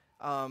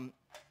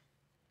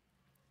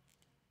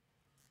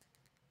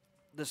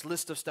this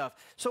list of stuff.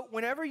 So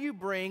whenever you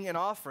bring an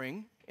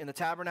offering in the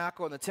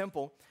tabernacle and the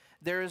temple,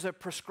 there is a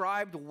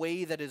prescribed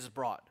way that is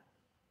brought,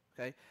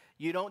 okay?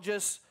 You don't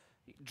just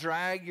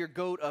drag your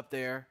goat up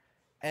there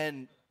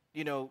and,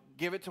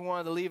 give it to one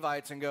of the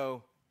Levites and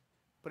go,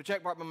 put a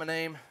check mark by my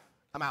name,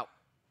 I'm out.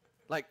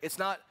 Like, it's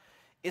not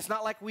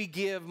like we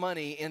give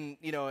money in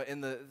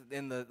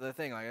the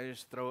thing, like I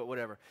just throw it,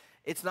 whatever.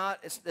 It's not,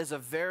 it's a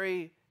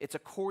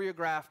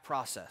choreographed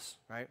process,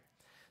 right?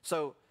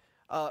 So,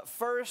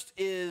 first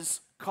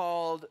is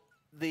called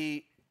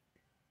the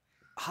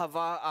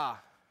hava'ah,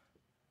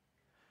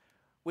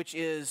 which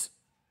is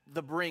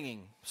the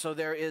bringing. So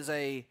there is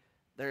a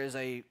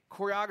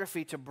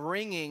choreography to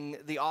bringing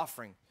the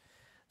offering.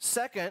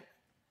 Second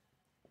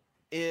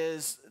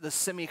is the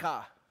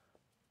semicha.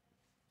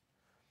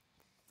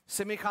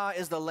 Semicha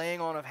is the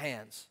laying on of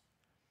hands.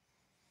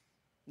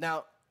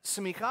 Now,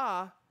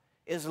 semicha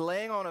is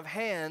laying on of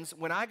hands.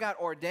 When I got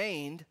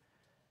ordained,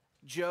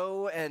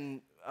 Joe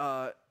and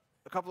a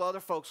couple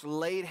other folks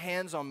laid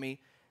hands on me.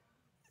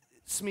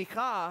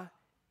 Smicha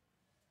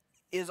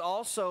is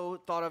also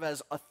thought of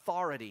as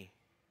authority,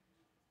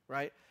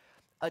 right?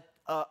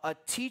 A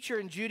teacher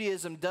in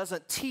Judaism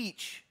doesn't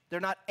teach.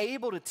 They're not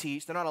able to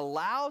teach. They're not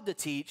allowed to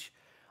teach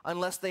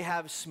unless they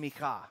have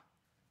smicha,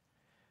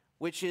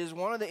 which is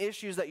one of the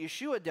issues that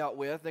Yeshua dealt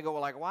with. They go,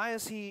 well, like,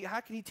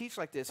 how can he teach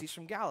like this? He's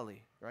from Galilee,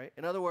 right?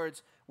 In other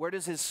words, where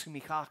does his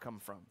smicha come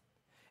from?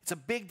 It's a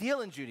big deal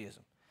in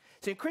Judaism.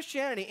 See, in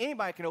Christianity,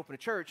 anybody can open a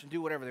church and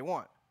do whatever they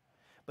want.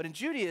 But in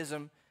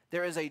Judaism,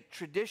 there is a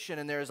tradition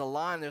and there is a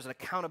line, there's an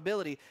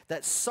accountability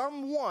that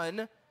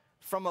someone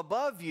from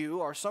above you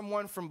or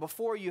someone from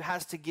before you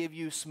has to give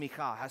you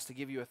smicha, has to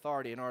give you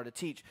authority in order to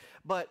teach.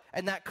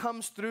 And that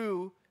comes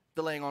through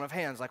the laying on of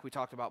hands like we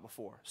talked about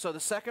before. So the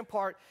second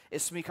part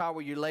is smicha,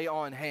 where you lay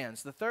on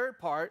hands. The third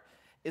part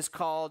is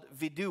called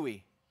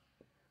vidui.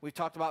 We've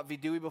talked about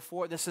vidui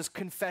before. This is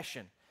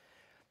confession.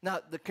 Now,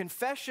 the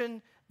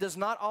confession does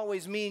not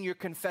always mean you're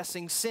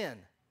confessing sin.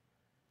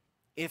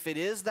 If it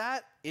is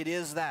that, it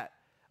is that.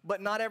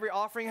 But not every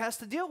offering has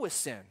to deal with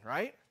sin,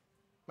 right?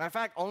 Matter of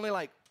fact, only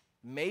like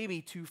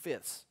maybe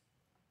 2/5,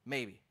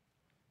 maybe,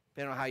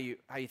 depending on how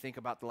you think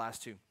about the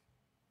last two.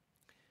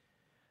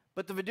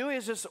 But the vidui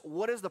is just,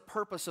 what is the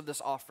purpose of this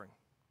offering?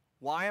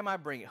 Why am I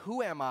bringing it?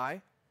 Who am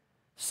I?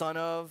 Son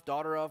of,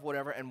 daughter of,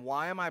 whatever, and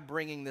why am I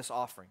bringing this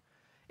offering?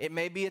 It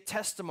may be a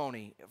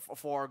testimony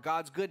for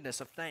God's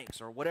goodness of thanks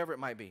or whatever it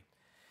might be.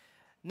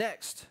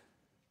 Next,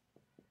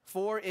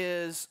 4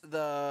 is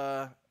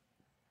the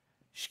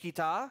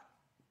shkita,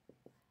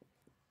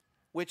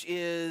 which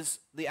is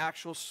the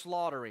actual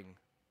slaughtering.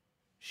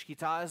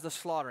 Shkita is the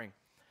slaughtering.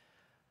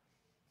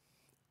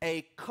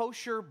 A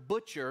kosher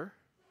butcher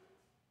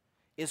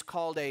is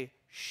called a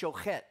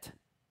shochet.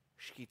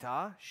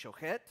 Shkita,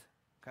 shochet,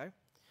 okay?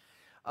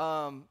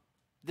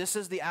 This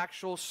is the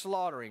actual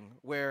slaughtering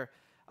where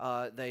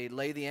they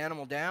lay the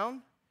animal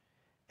down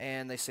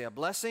and they say a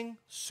blessing,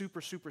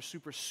 super, super,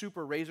 super,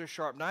 super razor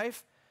sharp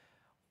knife,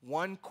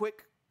 one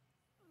quick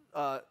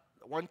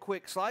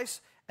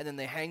slice, and then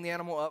they hang the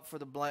animal up for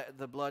the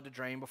blood to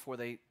drain before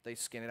they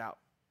skin it out.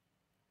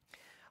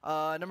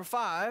 Number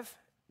 5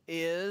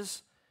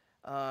 is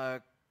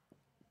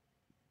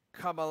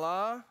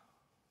Kabbalah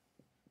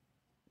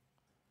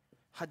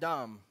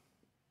Hadam.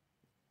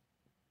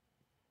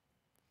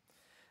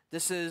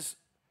 This is,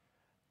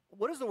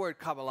 what does the word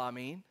Kabbalah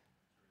mean?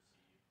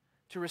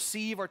 To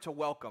receive or to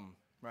welcome,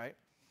 right?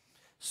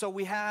 So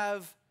we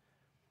have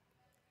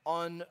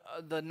on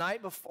the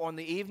night before, on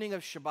the evening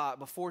of Shabbat,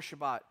 before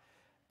Shabbat,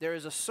 there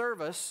is a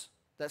service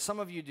that some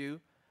of you do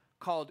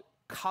called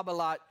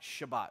Kabbalat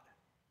Shabbat.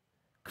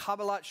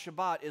 Kabbalat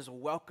Shabbat is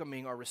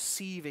welcoming or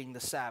receiving the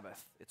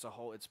Sabbath. It's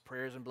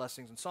prayers and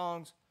blessings and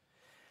songs.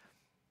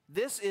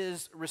 This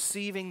is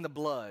receiving the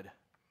blood.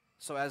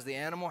 So as the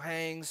animal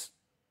hangs,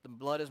 the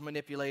blood is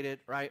manipulated,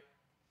 right?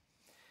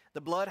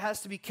 The blood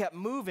has to be kept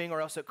moving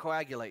or else it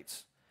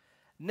coagulates.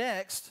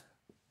 Next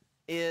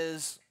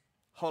is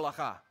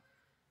holakha.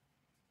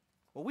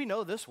 Well, we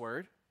know this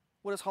word.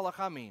 What does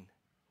holakha mean?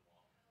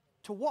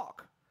 To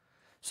walk.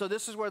 So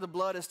this is where the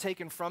blood is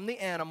taken from the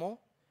animal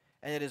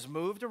and it is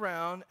moved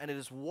around and it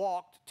is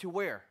walked to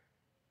where?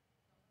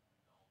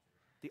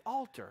 The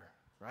altar,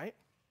 right?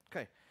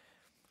 Okay.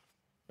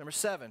 Number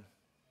 7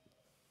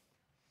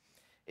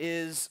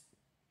 is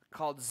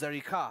called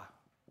zerikah.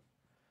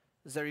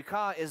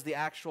 Zerikah is the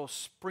actual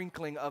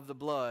sprinkling of the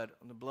blood,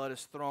 and the blood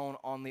is thrown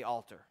on the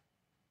altar.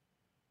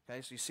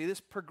 Okay, so you see this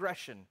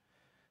progression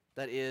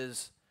that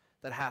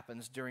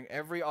happens during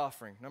every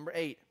offering. Number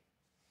 8.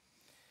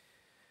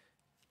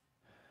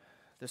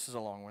 This is a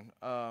long one.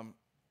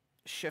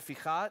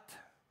 Shefichat.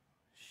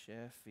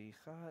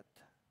 Shefichat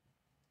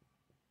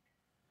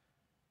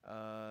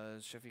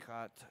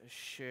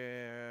Sheraim.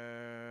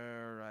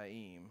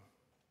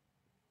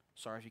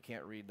 Sorry if you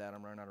can't read that.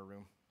 I'm running out of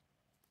room.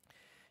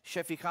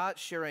 Shefikat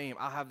Shiraim.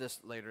 I'll have this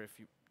later if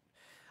you.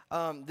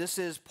 This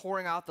is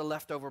pouring out the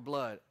leftover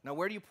blood. Now,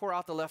 where do you pour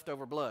out the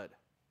leftover blood?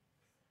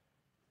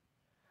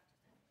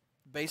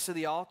 Base of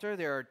the altar,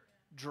 there are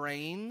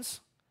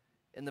drains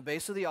in the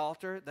base of the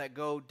altar that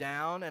go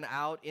down and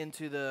out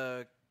into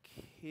the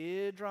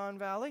Kidron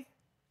Valley.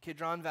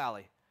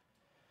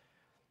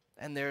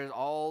 And there's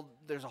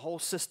a whole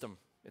system.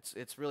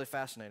 It's really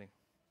fascinating.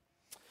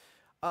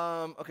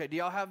 Okay, do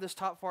y'all have this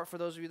top part for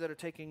those of you that are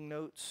taking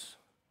notes?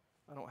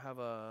 I don't have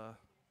a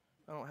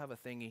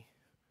thingy.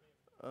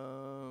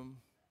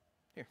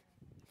 Here.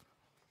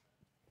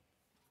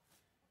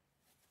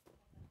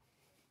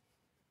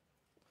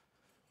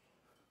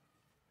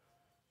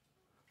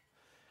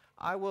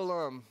 I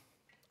will,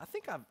 I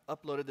think I've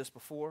uploaded this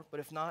before, but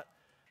if not,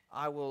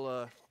 I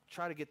will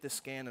try to get this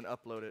scanned and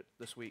upload it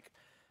this week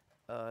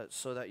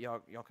so that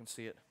y'all can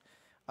see it.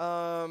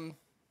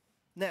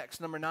 Next,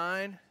 number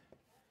 9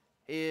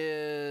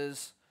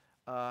 is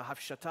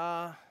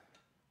Hafshata.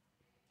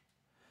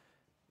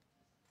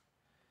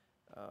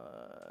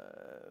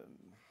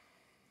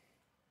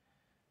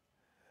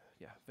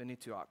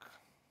 Venituak.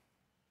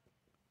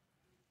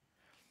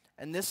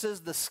 And this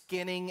is the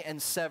skinning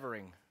and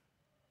severing.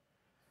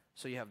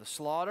 So you have the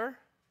slaughter,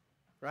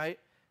 right?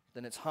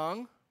 Then it's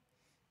hung.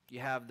 You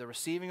have the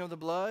receiving of the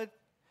blood.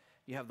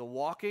 You have the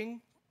walking,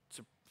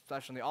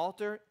 flesh on the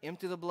altar,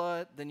 empty the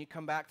blood. Then you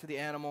come back to the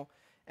animal,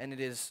 and it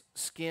is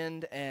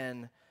skinned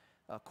and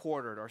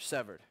quartered or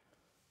severed.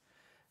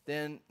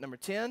 Then number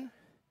 10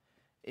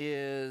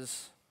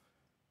 is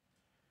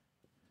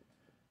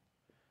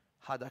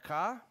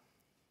Hadakah.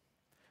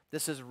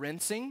 This is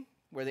rinsing,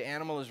 where the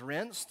animal is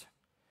rinsed.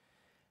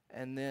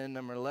 And then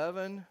number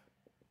 11,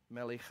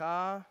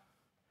 Melicha.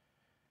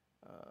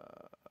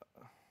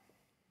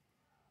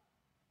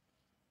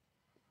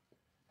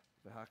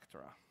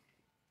 Beha'alotcha.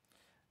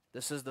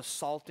 This is the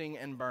salting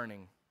and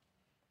burning.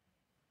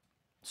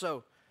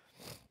 So,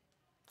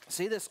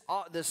 see this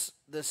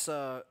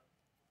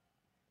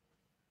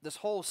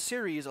whole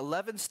series,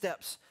 11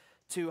 steps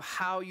to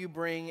how you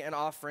bring an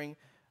offering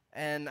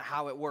and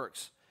how it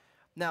works.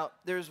 Now,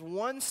 there's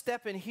one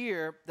step in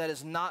here that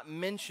is not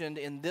mentioned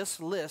in this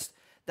list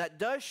that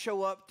does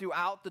show up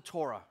throughout the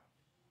Torah.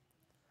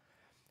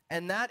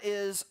 And that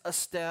is a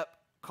step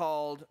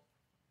called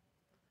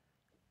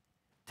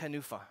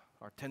tenufa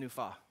or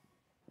tenufah.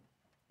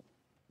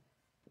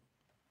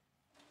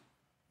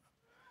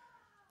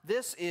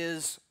 This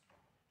is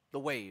the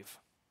wave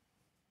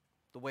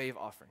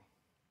offering.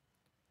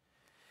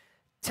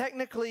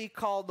 Technically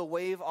called the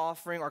wave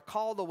offering,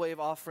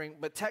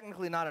 but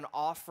technically not an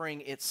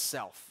offering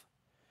itself.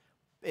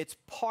 It's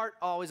part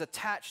always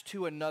attached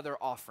to another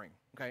offering.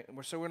 Okay,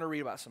 so we're going to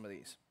read about some of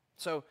these.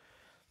 So,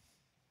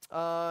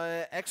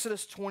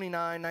 Exodus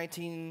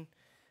 29:19,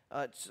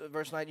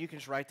 verse 9. You can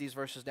just write these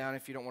verses down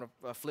if you don't want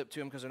to flip to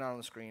them because they're not on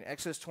the screen.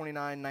 Exodus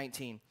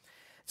 29:19. It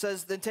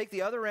says, "Then take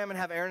the other ram and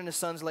have Aaron and his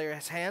sons lay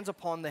his hands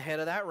upon the head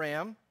of that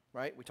ram."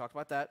 Right, we talked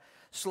about that.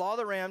 "Slaughter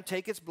the ram,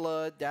 take its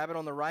blood, dab it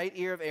on the right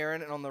ear of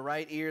Aaron and on the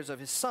right ears of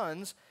his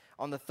sons,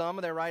 on the thumb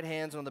of their right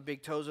hands and on the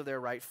big toes of their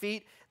right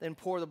feet. Then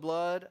pour the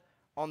blood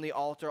on the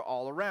altar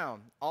all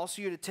around.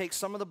 Also, you're to take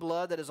some of the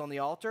blood that is on the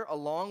altar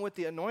along with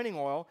the anointing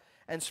oil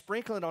and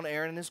sprinkle it on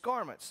Aaron and his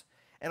garments,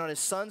 and on his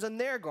sons and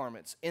their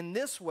garments. In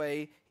this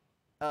way,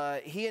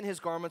 he and his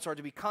garments are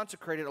to be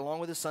consecrated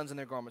along with his sons and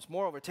their garments.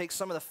 Moreover, take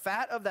some of the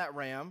fat of that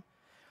ram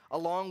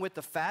along with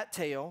the fat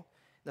tail,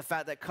 the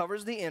fat that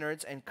covers the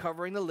innards and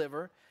covering the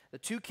liver, the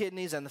 2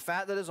 kidneys and the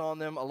fat that is on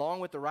them, along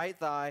with the right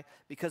thigh,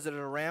 because it is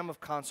a ram of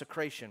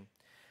consecration.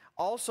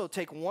 Also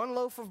take 1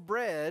 loaf of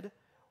bread,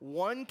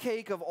 1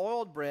 cake of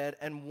oiled bread,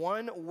 and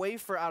 1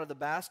 wafer out of the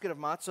basket of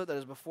matzah that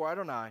is before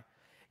Adonai.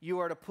 You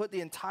are to put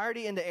the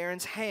entirety into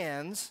Aaron's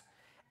hands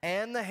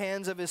and the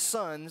hands of his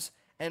sons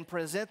and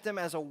present them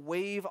as a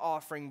wave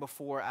offering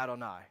before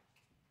Adonai."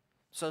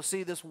 So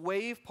see, this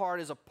wave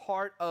part is a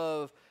part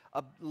of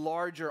a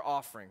larger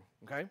offering,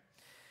 okay?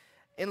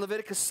 In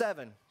Leviticus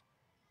 7,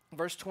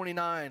 verse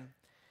 29,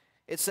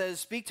 it says,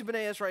 "Speak to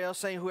Bnei Israel,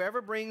 saying,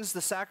 whoever brings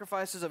the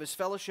sacrifices of his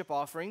fellowship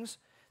offerings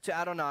to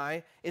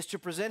Adonai is to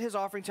present his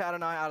offering to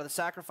Adonai out of the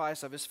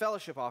sacrifice of his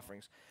fellowship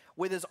offerings.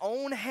 With his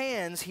own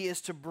hands he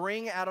is to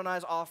bring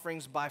Adonai's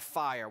offerings by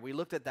fire." We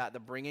looked at that, the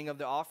bringing of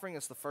the offering.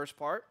 That's the first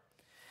part.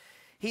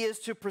 "He is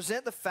to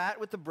present the fat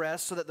with the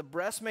breast so that the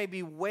breast may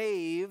be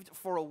waved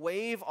for a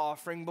wave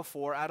offering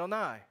before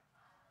Adonai."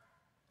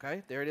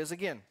 Okay, there it is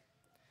again.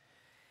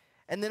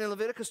 And then in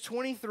Leviticus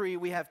 23,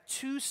 we have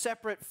 2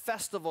 separate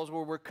festivals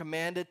where we're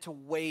commanded to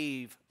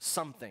wave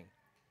something.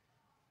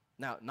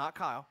 Now, not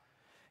Kyle.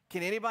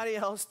 Can anybody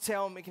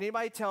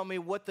tell me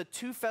what the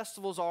 2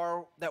 festivals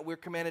are that we're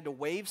commanded to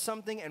wave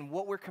something and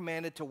what we're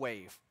commanded to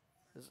wave?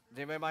 Does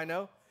anybody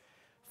know?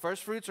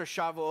 First fruits are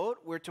Shavuot.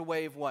 We're to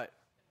wave what?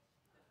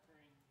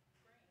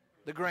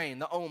 The grain,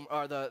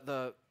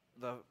 the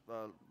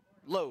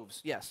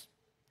loaves, yes.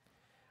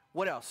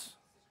 What else?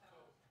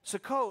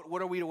 Sukkot,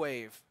 what are we to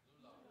wave?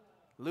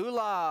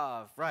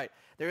 Lulav, right.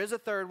 There is a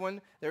third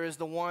one. There is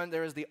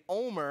the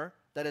Omer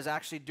that is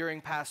actually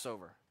during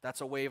Passover.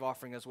 That's a wave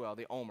offering as well,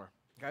 the omer.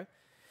 Okay?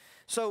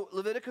 So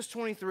Leviticus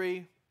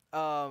 23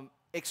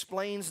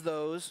 explains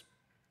those,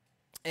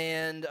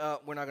 and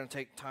we're not going to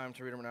take time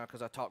to read them now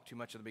because I talked too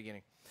much at the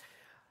beginning.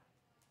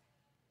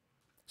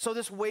 So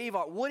this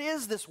what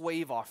is this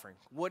wave offering?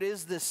 What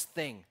is this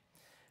thing?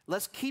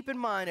 Let's keep in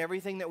mind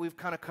everything that we've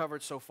kind of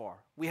covered so far.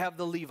 We have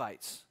the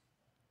Levites.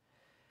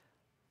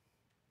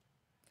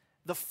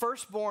 The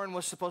firstborn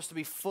was supposed to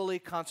be fully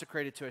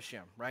consecrated to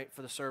Hashem, right,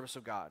 for the service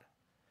of God.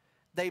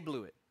 They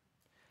blew it.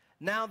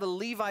 Now the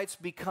Levites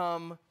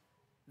become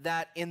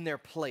that in their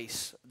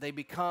place. They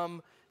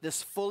become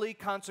this fully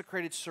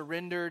consecrated,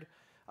 surrendered,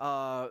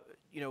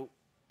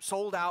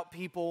 sold out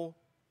people,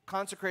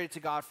 consecrated to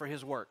God for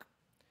His work.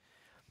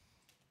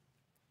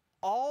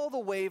 All the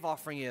wave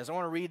offering is, I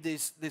want to read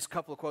these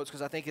couple of quotes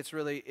because I think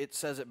it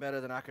says it better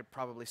than I could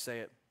probably say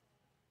it.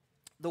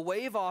 The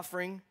wave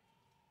offering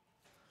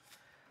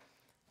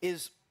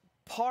is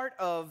part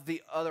of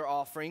the other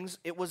offerings.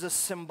 It was a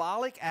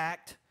symbolic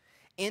act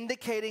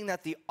indicating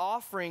that the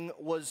offering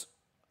was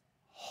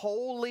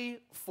wholly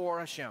for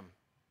Hashem.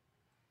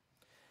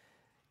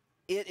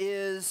 It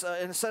is,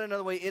 and said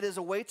another way, it is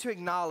a way to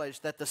acknowledge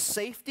that the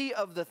safety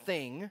of the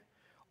thing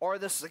or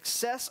the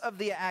success of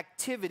the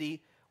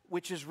activity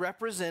which is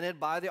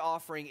represented by the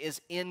offering is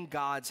in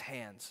God's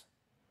hands.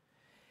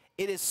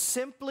 It is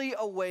simply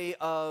a way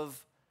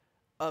of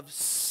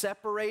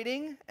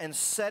separating and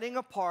setting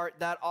apart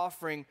that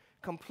offering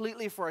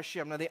completely for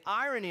Hashem. Now, the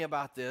irony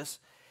about this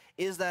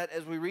is that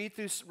as we read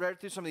through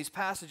some of these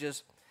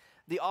passages,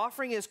 the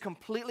offering is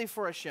completely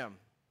for Hashem.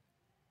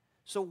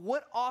 So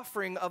what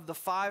offering of the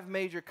 5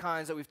 major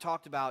kinds that we've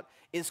talked about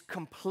is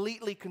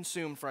completely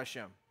consumed for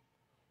Hashem?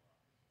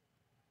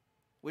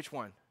 Which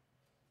one?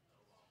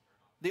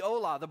 The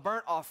olah, the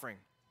burnt offering.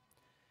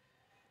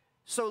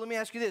 So let me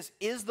ask you this.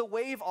 Is the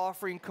wave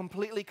offering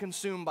completely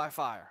consumed by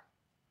fire?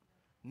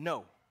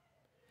 No.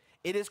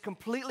 It is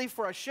completely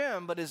for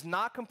Hashem, but is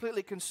not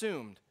completely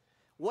consumed.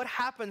 What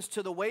happens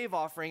to the wave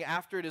offering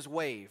after it is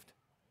waved?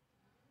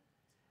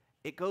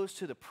 It goes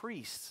to the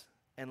priests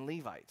and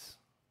Levites.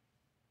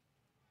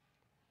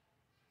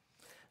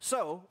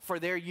 So, for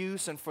their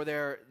use and for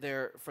their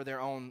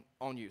own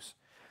use.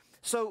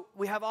 So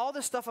we have all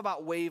this stuff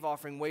about wave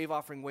offering,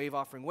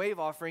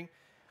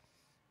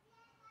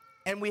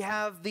 and we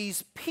have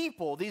these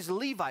people, these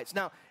Levites.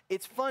 Now,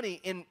 it's funny,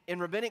 in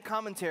rabbinic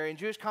commentary, in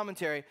Jewish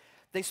commentary,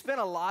 they spent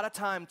a lot of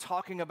time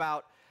talking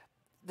about,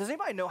 does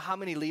anybody know how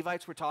many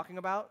Levites we're talking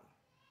about?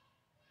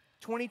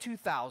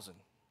 22,000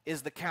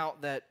 is the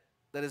count that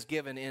is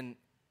given in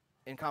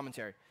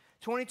commentary.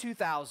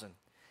 22,000.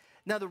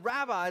 Now, the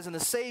rabbis and the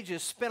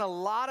sages spent a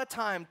lot of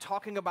time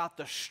talking about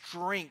the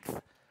strength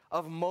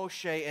of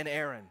Moshe and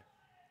Aaron,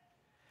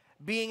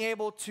 being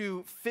able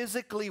to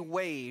physically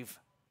wave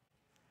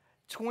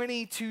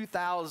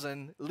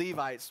 22,000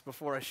 Levites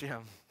before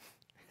Hashem.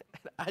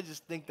 I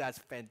just think that's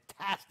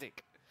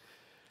fantastic.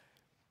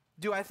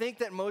 Do I think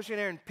that Moshe and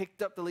Aaron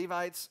picked up the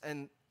Levites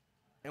and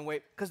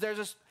waved? Because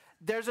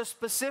there's a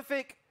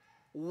specific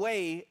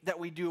way that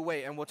we do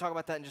wave, and we'll talk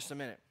about that in just a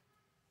minute.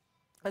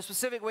 A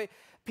specific way.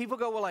 People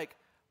go, well, like,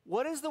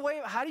 what is the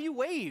wave? How do you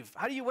wave?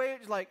 How do you wave?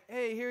 It's like,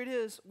 hey, here it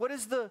is. What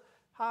is the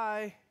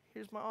hi,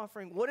 here's my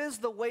offering. What is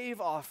the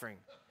wave offering?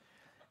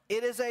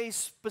 It is a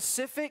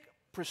specific,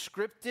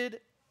 prescripted,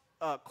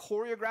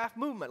 choreographed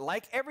movement,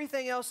 like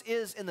everything else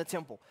is in the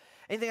temple.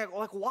 Anything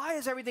like, why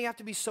does everything have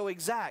to be so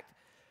exact?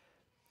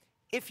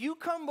 If you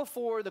come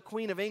before the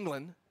Queen of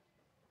England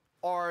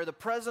or the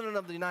President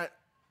of the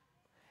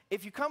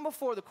if you come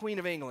before the Queen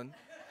of England,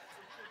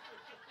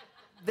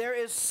 there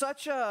is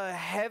such a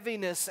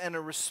heaviness and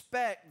a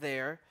respect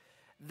there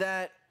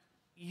that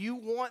you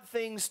want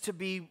things to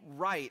be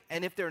right.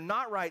 And if they're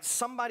not right,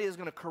 somebody is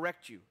going to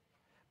correct you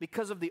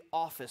because of the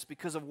office,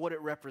 because of what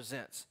it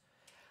represents.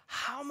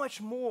 How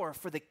much more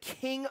for the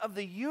King of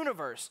the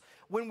universe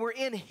when we're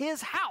in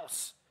His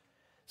house,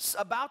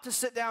 about to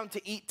sit down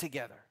to eat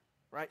together,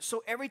 right?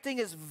 So everything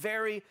is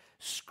very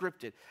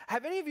scripted.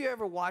 Have any of you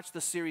ever watched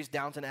the series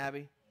Downton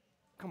Abbey?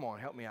 Come on,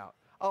 help me out.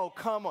 Oh,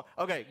 come on.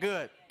 Okay,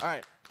 good. All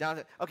right.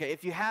 Okay,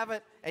 if you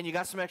haven't and you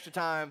got some extra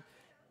time,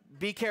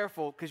 be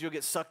careful because you'll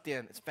get sucked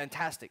in. It's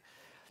fantastic.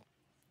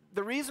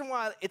 The reason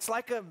why it's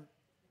like a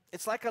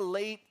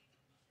late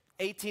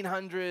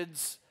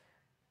 1800s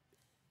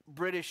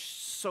British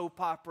soap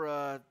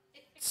opera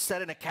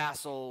set in a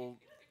castle.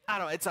 I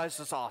don't know. It's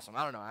just awesome.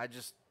 I don't know.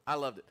 I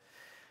loved it.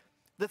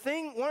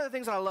 One of the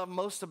things I love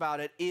most about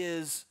it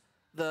is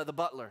the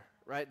butler,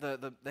 right?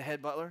 The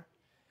head butler.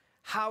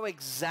 How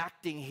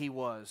exacting he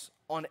was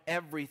on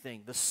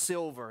everything. The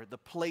silver, the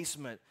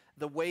placement,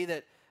 the way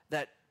that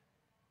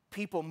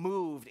people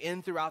moved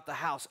in throughout the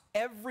house.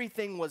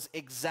 Everything was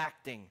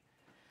exacting.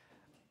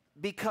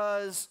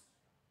 Because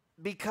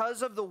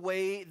of the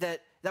way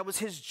that was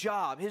his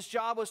job. His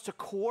job was to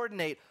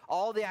coordinate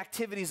all the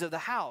activities of the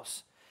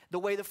house. The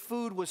way the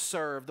food was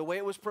served, the way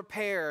it was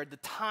prepared, the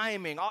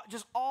timing,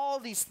 just all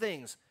these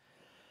things.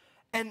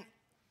 And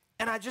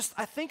I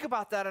think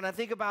about that, and I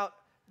think about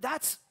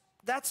that's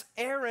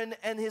Aaron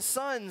and his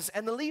sons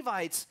and the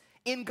Levites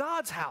in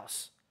God's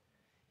house.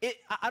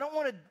 I don't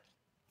want to,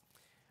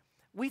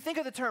 we think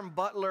of the term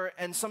butler,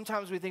 and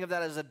sometimes we think of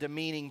that as a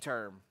demeaning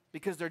term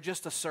because they're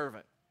just a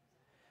servant.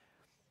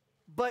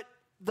 But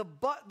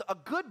a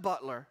good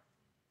butler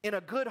in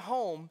a good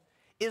home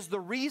is the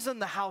reason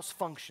the house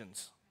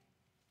functions.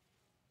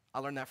 I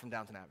learned that from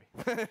Downton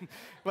Abbey.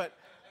 but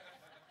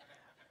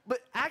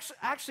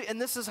actually,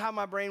 and this is how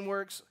my brain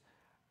works.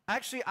 I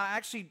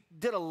actually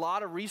did a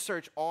lot of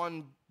research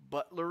on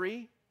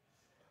butlery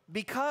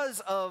because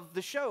of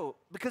the show.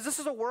 Because this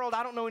is a world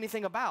I don't know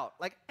anything about.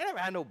 Like, I never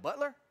had no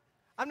butler.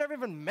 I've never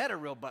even met a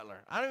real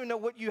butler. I don't even know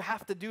what you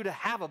have to do to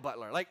have a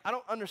butler. Like, I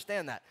don't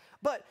understand that.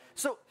 But,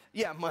 so,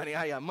 yeah, money.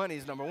 Yeah, money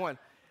is number one.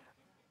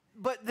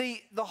 But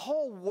the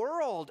whole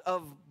world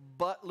of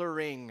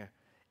butlering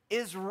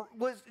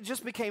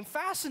just became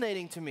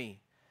fascinating to me.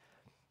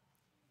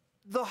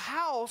 The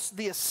house,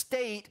 the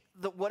estate,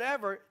 the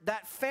whatever,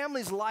 that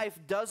family's life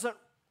doesn't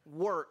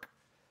work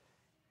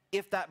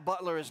if that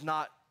butler is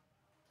not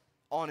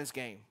on his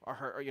game or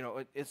her, or, you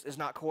know, is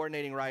not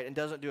coordinating right and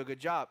doesn't do a good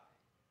job.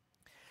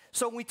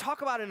 So we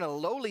talk about it in a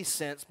lowly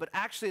sense, but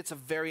actually it's a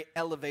very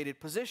elevated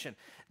position.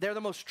 They're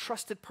the most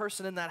trusted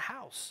person in that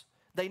house.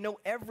 They know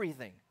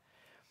everything.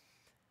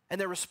 And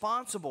they're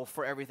responsible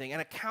for everything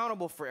and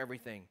accountable for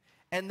everything.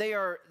 And they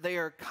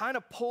are kind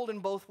of pulled in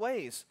both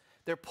ways.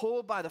 They're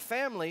pulled by the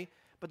family,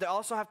 but they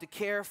also have to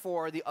care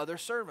for the other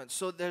servants.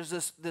 So there's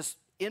this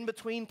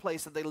in-between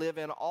place that they live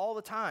in all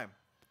the time.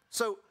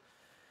 So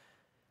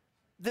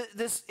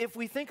if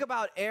we think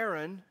about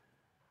Aaron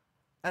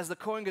as the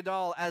Kohen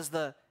Gadol, as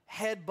the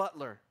head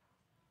butler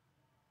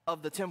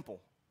of the temple,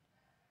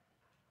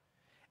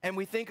 and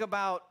we think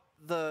about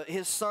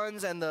his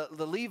sons and the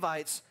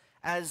Levites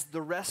as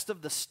the rest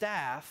of the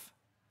staff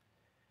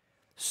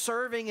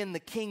serving in the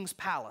king's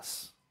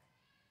palace.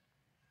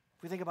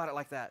 If we think about it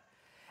like that.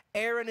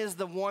 Aaron is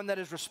the one that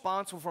is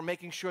responsible for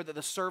making sure that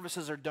the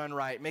services are done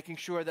right, making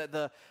sure that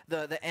the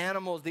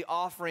animals, the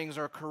offerings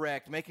are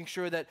correct, making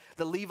sure that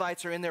the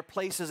Levites are in their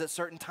places at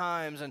certain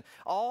times, and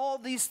all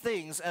these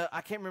things. I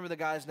can't remember the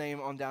guy's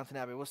name on Downton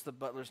Abbey. What's the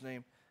butler's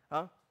name?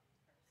 Huh?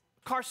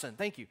 Carson,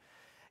 thank you.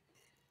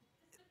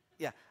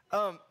 Yeah,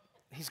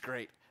 he's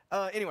great.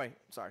 Anyway,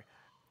 sorry.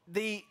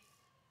 The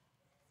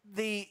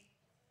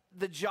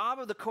job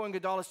of the Kohen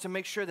Gadol is to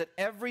make sure that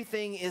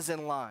everything is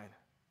in line.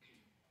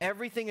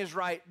 Everything is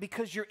right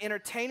because you're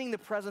entertaining the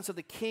presence of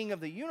the king of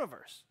the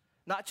universe,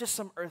 not just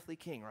some earthly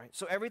king, right?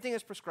 So everything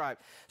is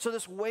prescribed. So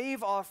this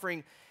wave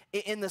offering,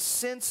 in the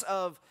sense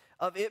of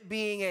it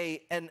being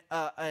an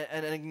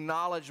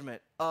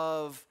acknowledgement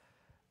of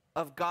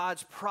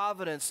God's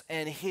providence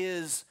and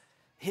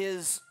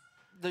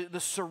the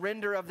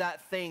surrender of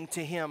that thing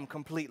to him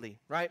completely,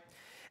 right?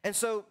 And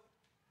so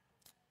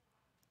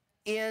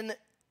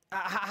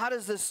how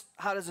does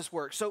this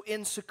work? So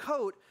in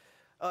Sukkot,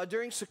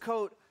 during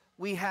Sukkot,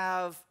 we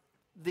have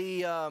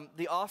the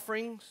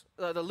offerings,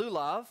 the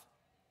lulav,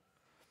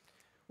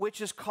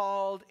 which is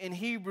called in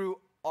Hebrew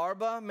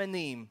arba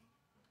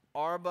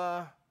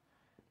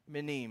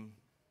minim,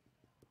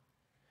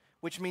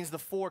 which means the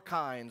four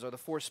kinds or the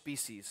four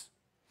species.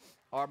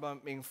 Arba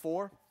meaning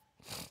four.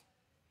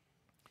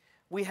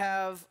 We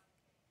have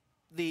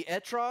the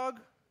etrog,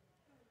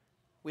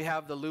 we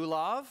have the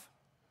lulav,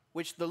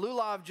 which the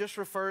lulav just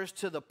refers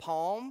to the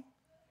palm,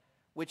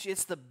 which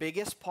it's the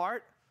biggest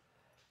part.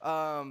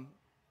 And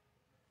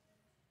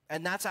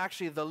that's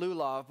actually the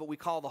lulav, but we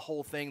call the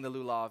whole thing the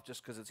lulav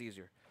just because it's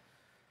easier.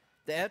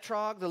 The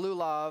etrog, the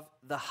lulav,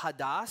 the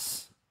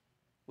hadass,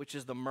 which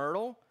is the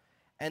myrtle,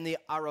 and the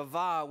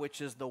arava,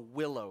 which is the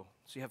willow.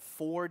 So you have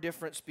four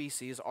different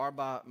species,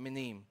 arba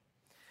minim.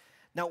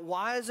 Now,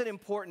 why is it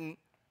important?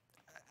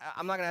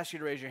 I'm not going to ask you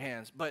to raise your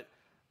hands, but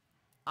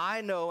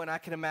I know and I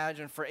can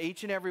imagine for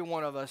each and every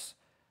one of us,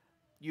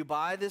 you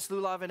buy this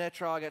lulav and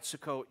etrog at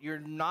Sukkot, you're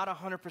not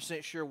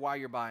 100% sure why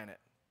you're buying it.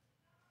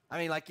 I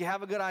mean, like, you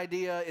have a good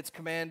idea, it's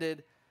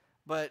commanded,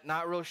 but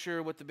not real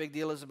sure what the big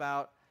deal is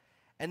about.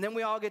 And then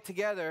we all get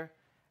together,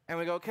 and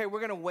we go, okay, we're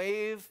going to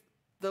wave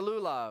the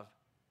lulav.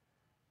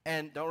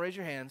 And don't raise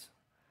your hands.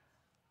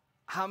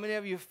 How many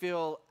of you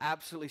feel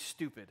absolutely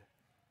stupid,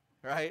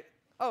 right?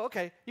 Oh,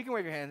 okay, you can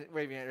wave your hand,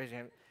 raise your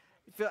hand.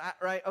 You feel,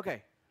 right?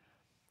 Okay.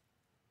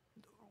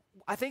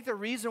 I think the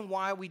reason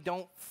why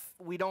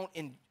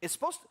it's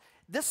supposed to,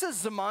 this is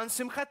Zaman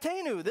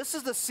Simchatenu. This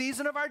is the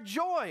season of our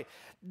joy.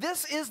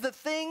 This is the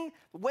thing,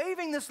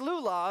 waving this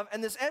lulav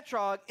and this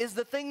etrog is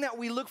the thing that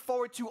we look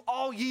forward to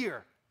all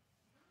year.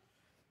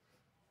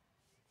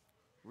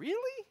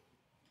 Really?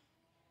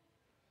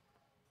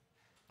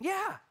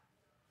 Yeah.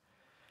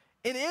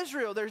 In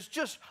Israel, there's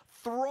just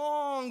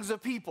throngs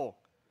of people.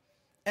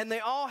 And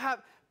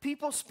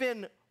people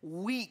spend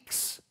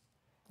weeks.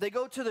 They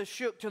go to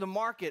the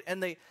market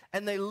and they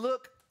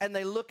look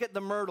at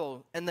the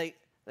myrtle and they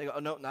go, oh,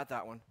 no, not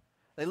that one.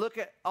 They look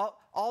at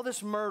all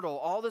this myrtle,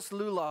 all this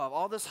lulav,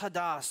 all this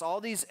hadass,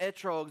 all these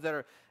etrogs that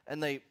are,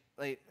 and they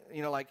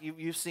you know, like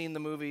you've seen the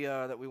movie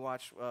that we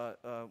watched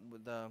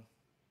with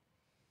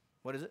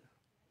what is it?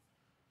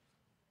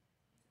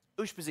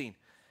 Ushpizin.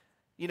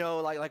 You know,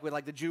 like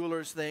with the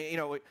jewelers thing. You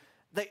know,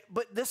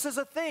 But this is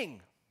a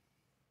thing.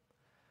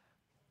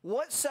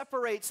 What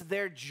separates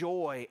their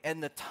joy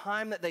and the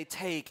time that they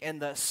take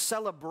and the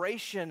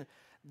celebration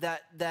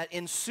that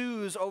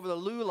ensues over the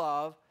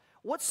lulav,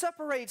 what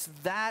separates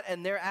that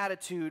and their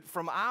attitude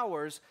from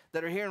ours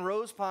that are here in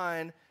Rose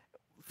Pine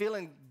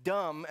feeling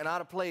dumb and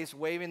out of place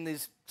waving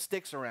these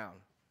sticks around?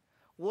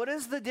 What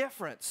is the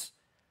difference?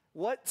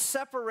 What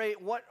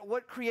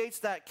creates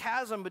that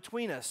chasm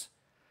between us?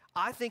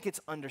 I think it's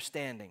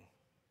understanding.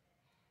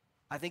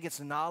 I think it's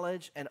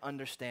knowledge and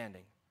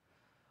understanding.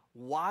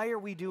 Why are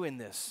we doing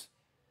this?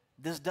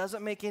 This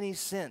doesn't make any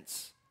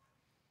sense.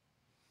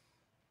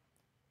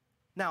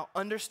 Now,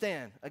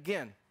 understand,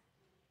 again,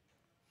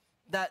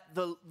 that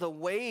the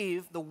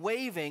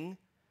waving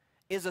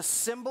is a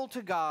symbol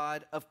to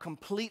God of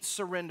complete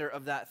surrender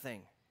of that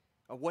thing,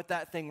 of what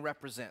that thing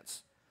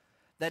represents.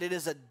 That it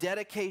is a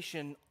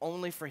dedication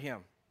only for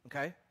Him,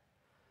 okay?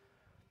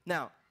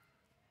 Now,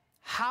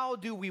 how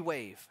do we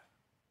wave?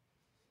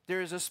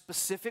 There is a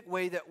specific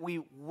way that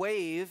we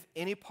wave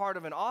any part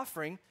of an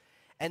offering,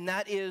 and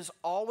that is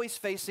always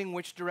facing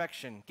which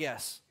direction?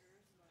 Guess.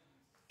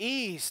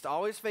 East,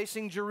 always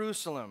facing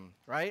Jerusalem,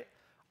 right?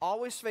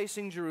 Always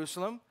facing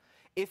Jerusalem.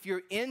 If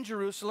you're in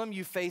Jerusalem,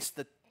 you face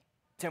the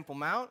Temple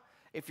Mount.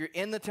 If you're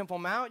in the Temple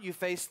Mount, you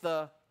face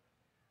the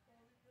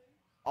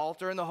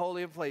altar in the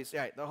holy place.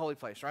 Yeah, the holy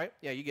place, right?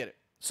 Yeah, you get it.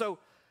 So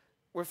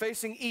we're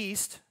facing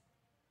east.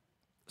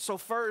 So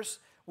first,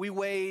 we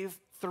wave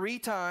 3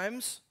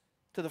 times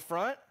to the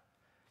front,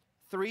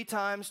 3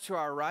 times to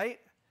our right,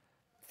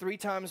 3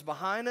 times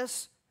behind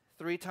us,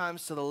 3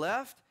 times to the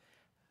left,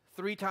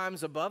 3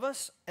 times above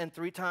us, and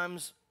 3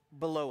 times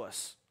below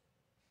us.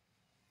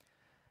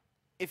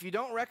 If you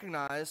don't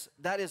recognize,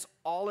 that is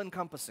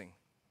all-encompassing,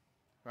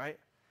 right?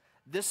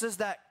 This is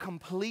that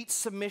complete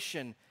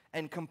submission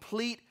and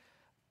complete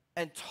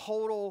and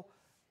total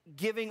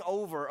giving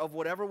over of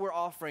whatever we're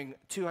offering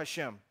to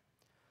Hashem.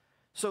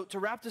 So to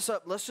wrap this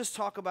up, let's just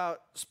talk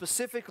about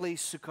specifically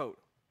Sukkot.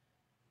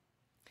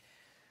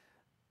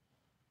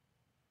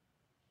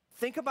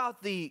 Think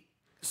about the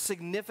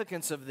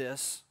significance of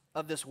this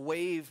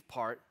wave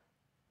part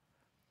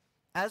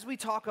as we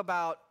talk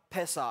about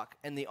Pesach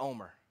and the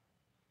Omer.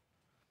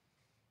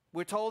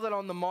 We're told that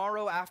on the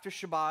morrow after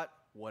Shabbat,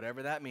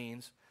 whatever that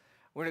means,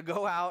 we're to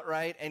go out,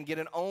 right, and get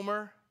an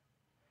Omer,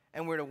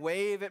 and we're to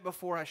wave it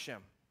before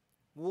Hashem.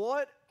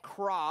 What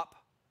crop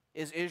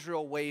is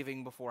Israel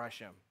waving before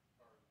Hashem?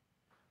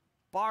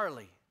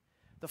 Barley.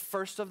 The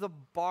first of the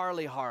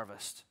barley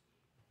harvest.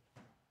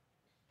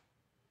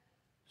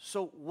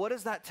 So what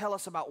does that tell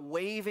us about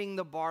waving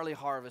the barley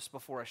harvest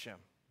before Hashem?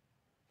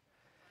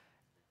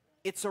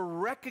 It's a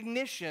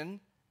recognition,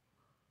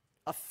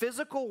 a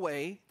physical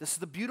way. This is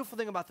the beautiful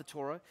thing about the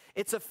Torah.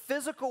 It's a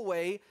physical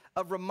way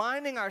of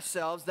reminding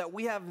ourselves that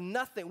we have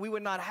nothing. We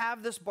would not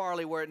have this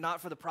barley were it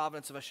not for the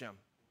providence of Hashem.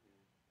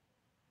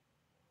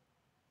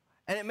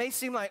 And it may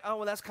seem like, oh,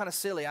 well, that's kind of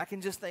silly. I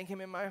can just thank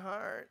Him in my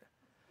heart.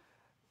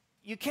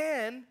 You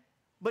can,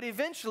 but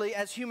eventually,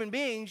 as human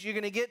beings, you're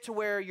going to get to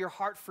where your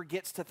heart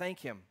forgets to thank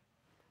Him.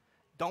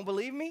 Don't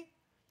believe me?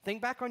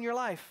 Think back on your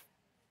life.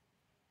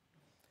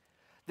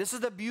 This is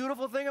the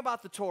beautiful thing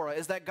about the Torah,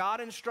 is that God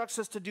instructs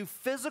us to do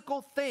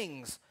physical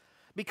things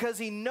because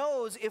He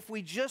knows if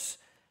we just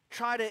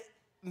try to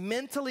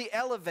mentally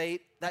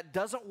elevate, that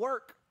doesn't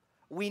work.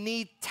 We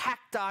need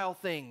tactile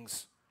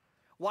things.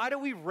 Why do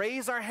we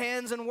raise our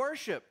hands in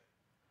worship?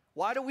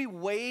 Why do we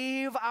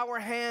wave our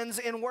hands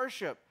in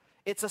worship?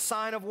 It's a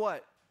sign of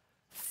what?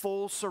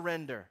 Full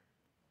surrender.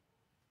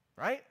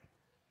 Right?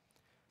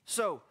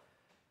 So,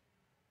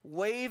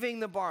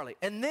 waving the barley.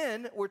 And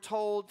then we're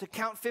told to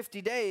count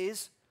 50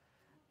 days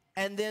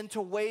and then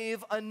to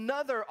wave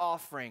another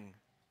offering.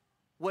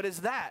 What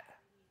is that?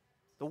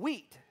 The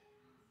wheat.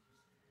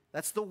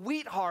 That's the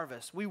wheat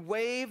harvest. We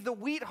wave the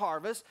wheat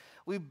harvest.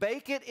 We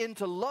bake it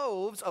into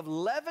loaves of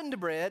leavened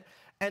bread,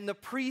 and the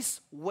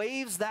priest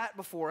waves that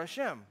before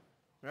Hashem.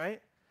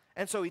 Right?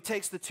 And so he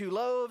takes the 2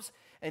 loaves,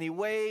 and he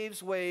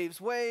waves,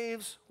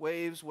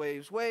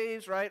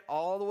 right?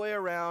 All the way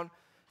around,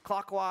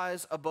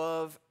 clockwise,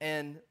 above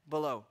and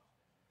below.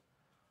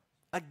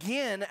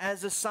 Again,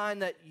 as a sign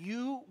that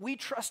we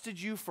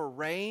trusted you for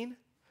rain.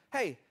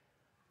 Hey,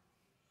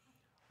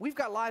 we've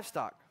got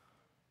livestock,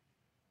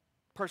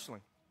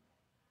 personally.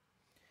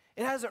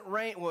 It hasn't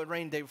rained, well, it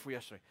rained the day before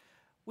yesterday.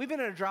 We've been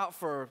in a drought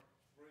for,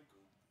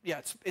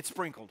 it's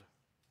sprinkled.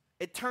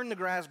 It turned the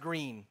grass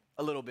green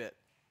a little bit.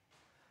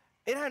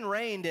 It hadn't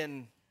rained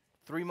in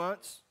 3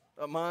 months,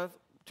 a month,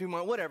 2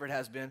 months, whatever it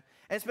has been.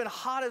 And it's been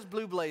hot as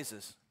blue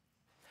blazes.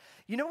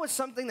 You know what's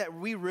something that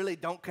we really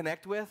don't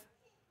connect with?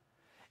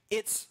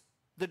 It's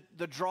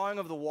the drawing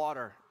of the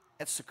water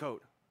at Sukkot.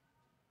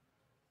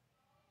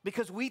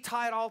 Because we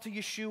tie it all to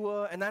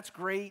Yeshua, and that's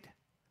great.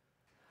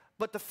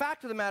 But the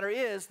fact of the matter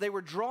is, they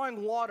were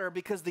drawing water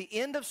because the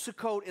end of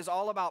Sukkot is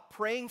all about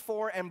praying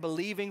for and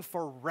believing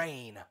for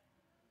rain.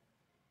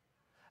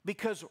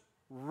 Because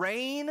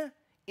rain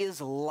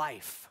is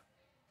life.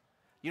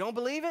 You don't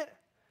believe it?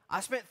 I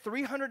spent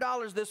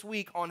 $300 this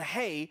week on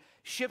hay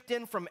shipped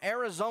in from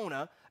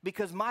Arizona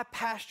because my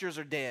pastures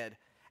are dead,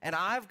 and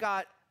I've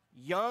got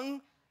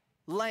young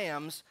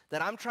lambs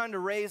that I'm trying to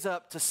raise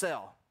up to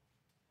sell.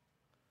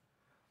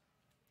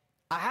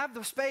 I have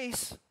the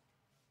space.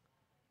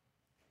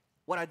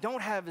 What I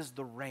don't have is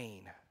the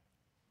rain.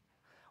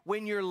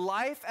 When your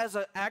life as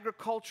an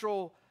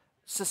agricultural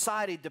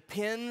society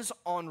depends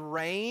on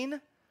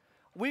rain,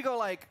 we go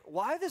like,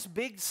 why this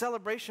big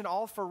celebration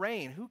all for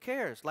rain? Who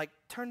cares? Like,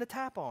 turn the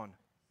tap on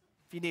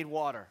if you need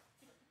water.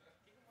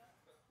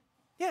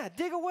 Yeah,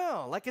 dig a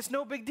well. Like, it's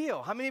no big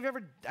deal. How many of you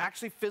ever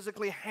actually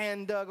physically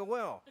hand dug a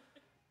well?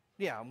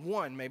 Yeah,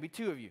 one, maybe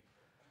two of you.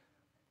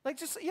 Like,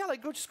 just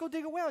go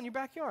dig a well in your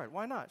backyard.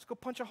 Why not? Just go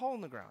punch a hole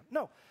in the ground.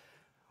 No.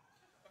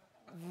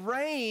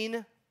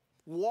 Rain,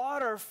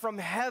 water from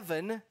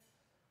heaven,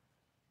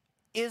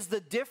 is the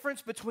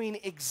difference between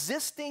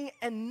existing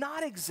and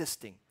not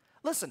existing.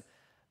 Listen,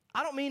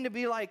 I don't mean to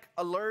be like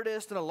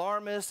alertist and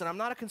alarmist, and I'm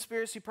not a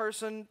conspiracy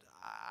person.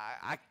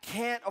 I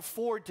can't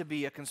afford to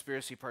be a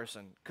conspiracy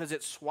person because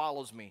it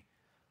swallows me.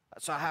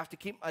 So I have to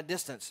keep my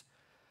distance.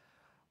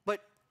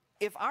 But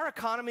if our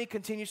economy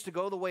continues to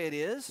go the way it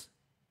is,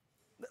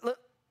 let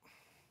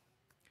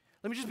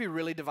me just be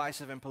really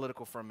divisive and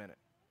political for a minute,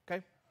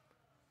 okay?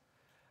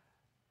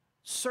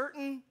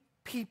 Certain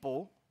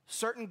people,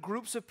 certain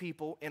groups of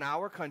people in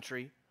our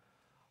country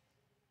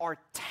are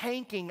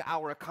tanking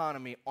our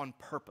economy on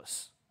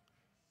purpose.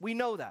 We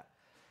know that.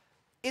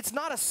 It's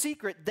not a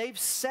secret. They've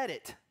said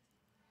it.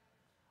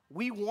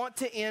 We want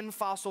to end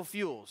fossil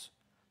fuels.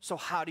 So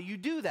how do you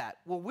do that?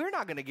 Well, we're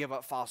not going to give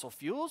up fossil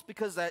fuels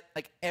because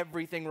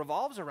everything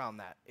revolves around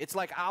that. It's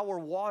like our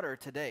water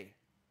today.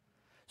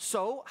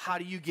 So how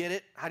do you get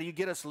it? How do you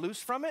get us loose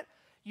from it?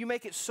 You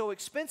make it so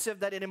expensive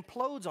that it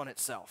implodes on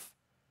itself.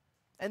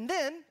 And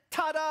then,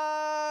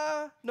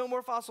 ta-da, no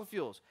more fossil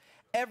fuels.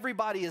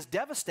 Everybody is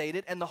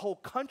devastated, and the whole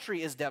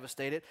country is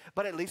devastated,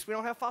 but at least we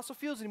don't have fossil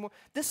fuels anymore.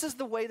 This is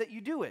the way that you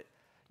do it.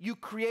 You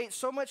create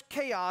so much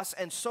chaos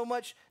and so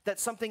much that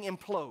something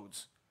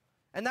implodes.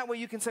 And that way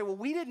you can say, well,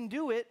 we didn't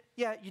do it.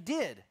 Yeah, you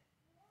did.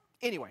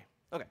 Anyway,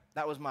 okay,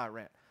 that was my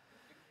rant.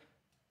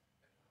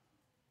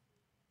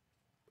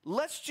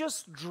 Let's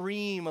just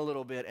dream a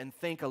little bit and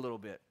think a little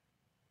bit.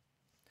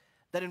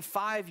 That in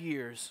 5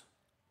 years,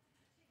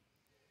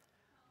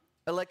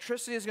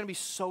 electricity is going to be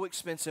so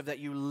expensive that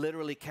you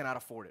literally cannot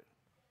afford it.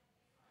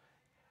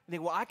 You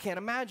think, well, I can't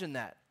imagine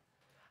that.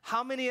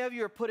 How many of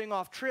you are putting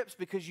off trips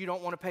because you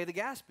don't want to pay the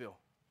gas bill?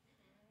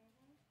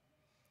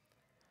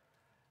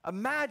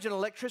 Imagine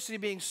electricity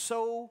being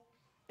so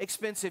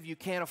expensive you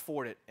can't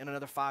afford it in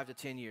another 5 to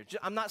 10 years.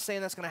 I'm not saying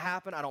that's going to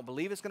happen. I don't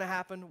believe it's going to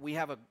happen. We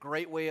have a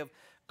great way of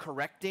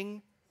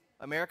correcting.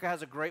 America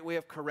has a great way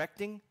of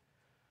correcting,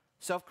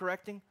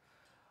 self-correcting.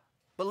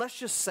 But let's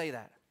just say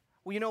that.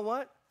 Well, you know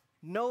what?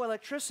 No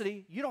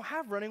electricity, you don't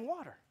have running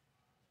water.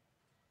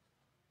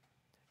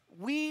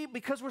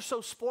 Because we're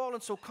so spoiled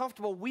and so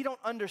comfortable, we don't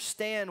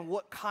understand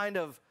what kind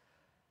of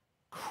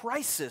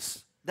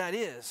crisis that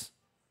is.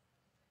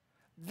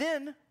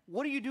 Then,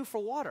 what do you do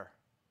for water?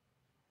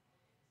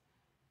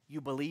 You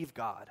believe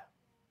God.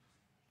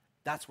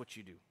 That's what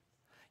you do.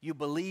 You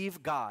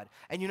believe God.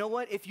 And you know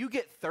what? If you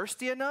get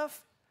thirsty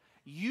enough,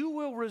 you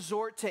will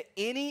resort to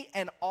any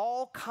and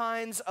all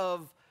kinds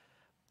of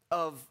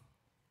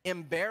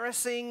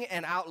embarrassing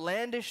and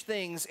outlandish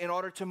things in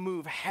order to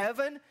move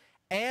heaven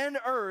and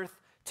earth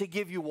to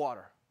give you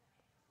water.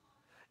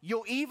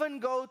 You'll even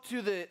go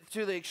to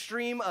the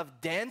extreme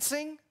of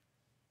dancing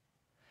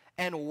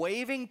and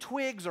waving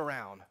twigs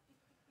around,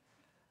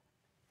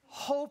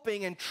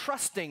 hoping and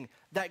trusting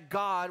that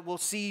God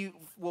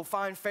will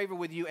find favor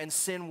with you and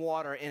send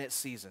water in its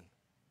season.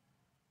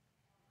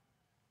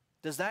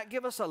 Does that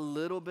give us a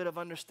little bit of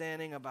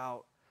understanding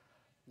about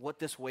what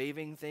this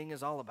waving thing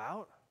is all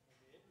about?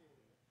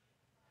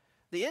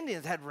 The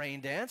Indians had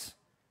rain dance.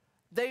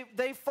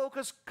 They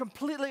focused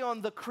completely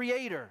on the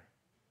Creator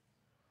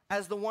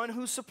as the one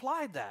who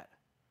supplied that.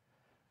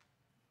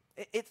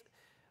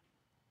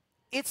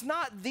 It's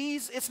not the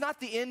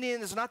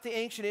Indians, it's not the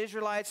ancient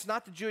Israelites, it's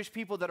not the Jewish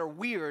people that are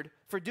weird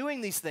for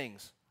doing these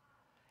things.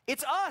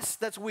 It's us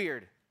that's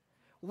weird.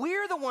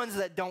 We're the ones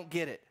that don't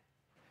get it.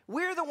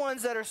 We're the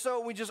ones that are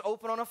we just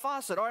open on a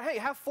faucet. Or, hey,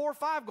 have 4 or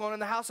 5 going in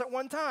the house at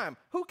one time.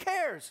 Who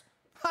cares?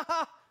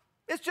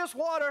 It's just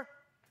water.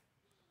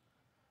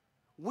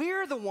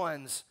 We're the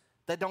ones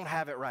that don't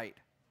have it right.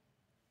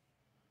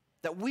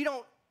 That we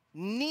don't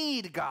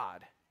need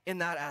God in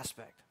that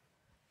aspect.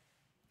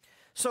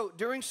 So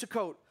during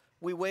Sukkot,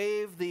 we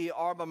wave the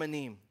Arba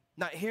Minim.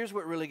 Now here's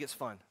what really gets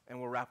fun, and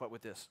we'll wrap up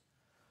with this.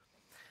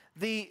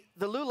 The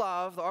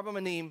lulav, the Arba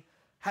Minim,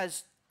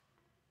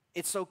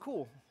 it's so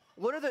cool.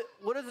 What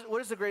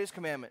is the greatest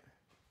commandment?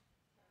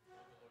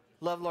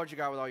 Love the Lord your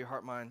God with all your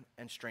heart, mind,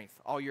 and strength.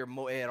 All your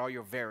moed, all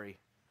your very.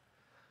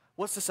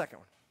 What's the second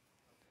one?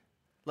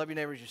 Love your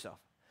neighbors yourself.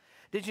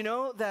 Did you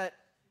know that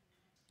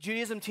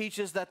Judaism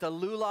teaches that the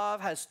lulav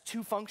has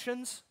 2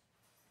 functions?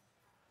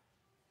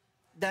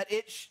 That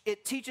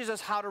it teaches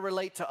us how to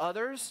relate to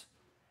others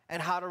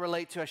and how to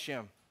relate to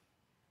Hashem.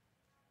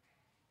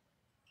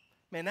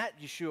 Man, that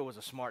Yeshua was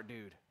a smart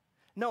dude.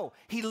 No,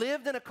 he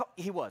lived in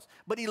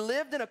but he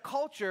lived in a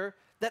culture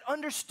that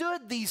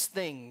understood these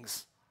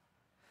things.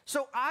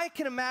 So I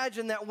can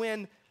imagine that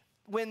when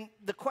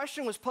the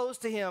question was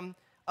posed to him,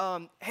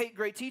 hey,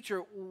 great teacher,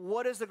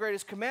 what is the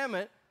greatest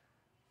commandment?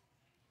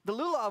 The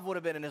lulav would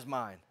have been in his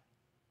mind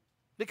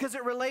because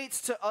it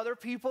relates to other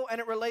people and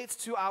it relates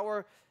to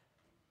our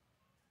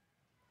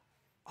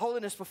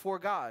holiness before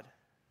God.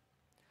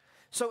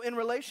 So in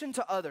relation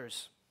to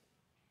others,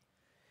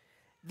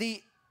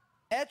 the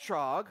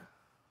etrog,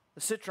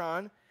 the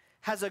citron,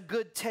 has a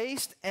good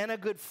taste and a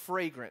good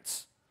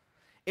fragrance.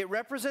 It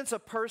represents a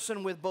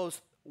person with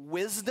both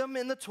wisdom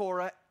in the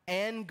Torah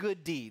and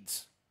good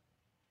deeds.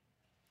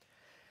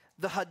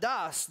 The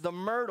hadass, the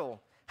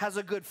myrtle, has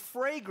a good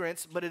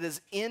fragrance, but it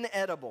is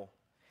inedible.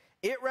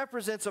 It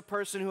represents a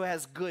person who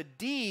has good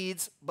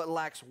deeds, but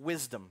lacks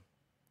wisdom.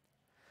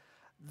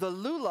 The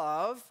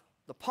lulav,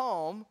 the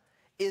palm,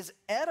 is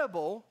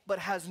edible, but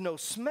has no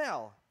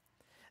smell.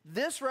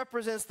 This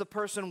represents the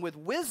person with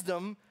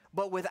wisdom,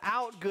 but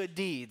without good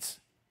deeds.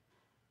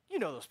 You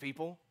know those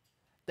people.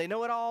 They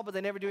know it all, but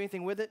they never do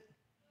anything with it.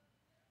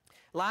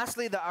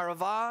 Lastly, the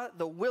aravah,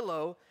 the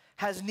willow,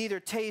 has neither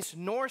taste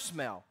nor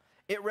smell.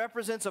 It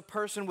represents a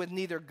person with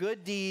neither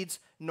good deeds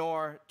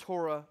nor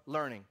Torah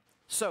learning.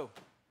 So,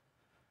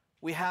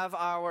 we have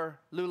our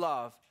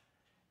lulav,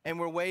 and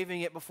we're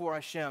waving it before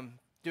Hashem,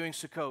 doing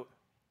Sukkot.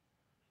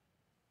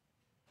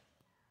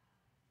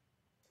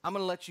 I'm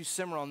going to let you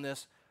simmer on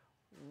this.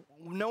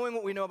 Knowing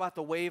what we know about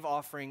the wave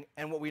offering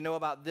and what we know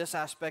about this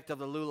aspect of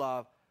the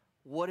lulav,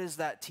 what does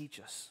that teach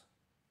us?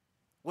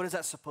 What is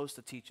that supposed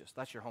to teach us?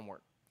 That's your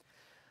homework.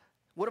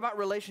 What about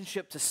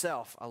relationship to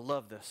self? I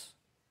love this.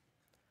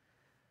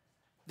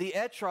 The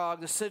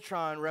etrog, the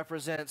citron,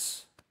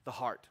 represents the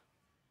heart.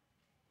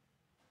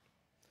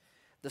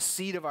 The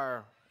seat of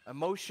our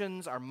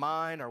emotions, our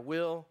mind, our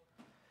will.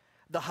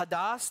 The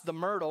hadass, the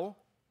myrtle,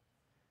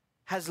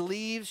 has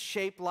leaves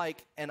shaped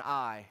like an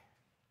eye.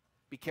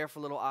 Be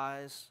careful, little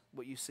eyes,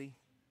 what you see.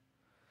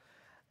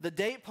 The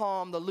date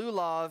palm, the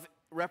lulav,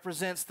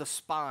 represents the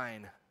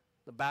spine,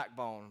 the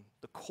backbone,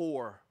 the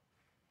core,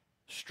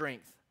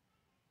 strength.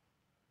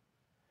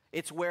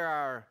 It's where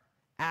our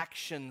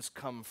actions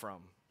come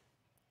from.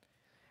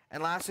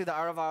 And lastly, the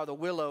aravah, the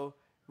willow,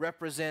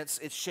 represents,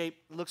 its shape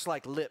looks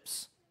like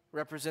lips,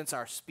 represents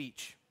our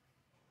speech.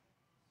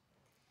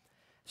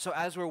 So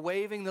as we're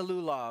waving the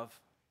lulav,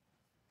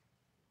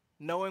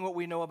 knowing what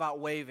we know about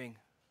waving,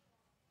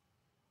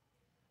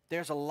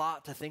 there's a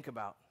lot to think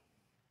about.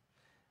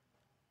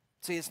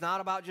 See, it's not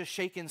about just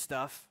shaking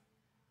stuff.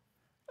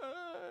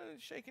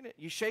 Shaking it.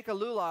 You shake a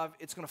lulav,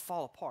 it's going to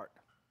fall apart.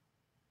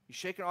 You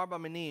shake an arba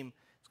minim,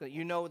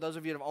 you know, those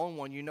of you that have owned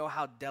one, you know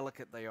how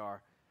delicate they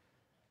are.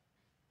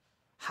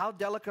 How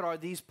delicate are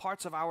these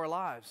parts of our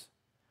lives?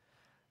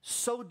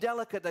 So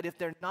delicate that if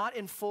they're not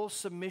in full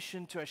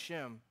submission to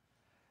Hashem,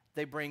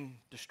 they bring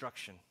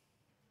destruction.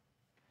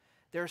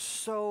 There are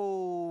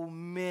so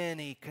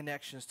many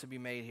connections to be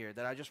made here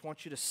that I just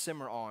want you to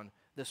simmer on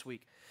this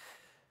week.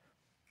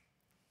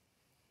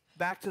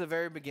 Back to the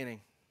very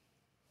beginning.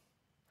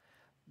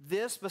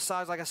 This,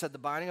 besides, like I said, the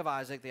binding of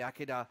Isaac, the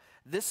Akedah,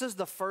 this is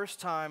the first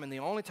time and the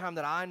only time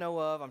that I know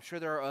of, I'm sure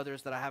there are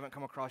others that I haven't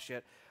come across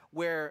yet,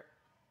 where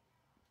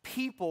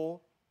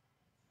people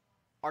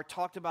are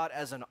talked about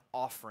as an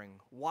offering.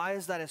 Why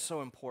is that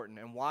so important,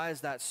 and why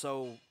is that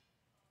so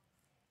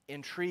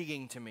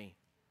intriguing to me?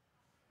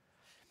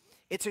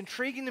 It's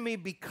intriguing to me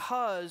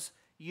because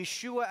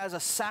Yeshua as a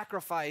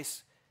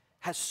sacrifice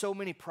has so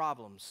many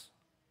problems.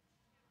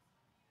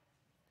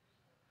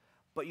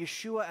 But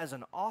Yeshua as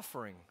an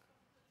offering,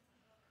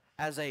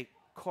 as a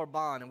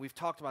korban, and we've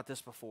talked about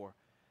this before.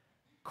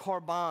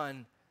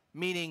 Korban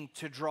meaning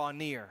to draw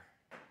near.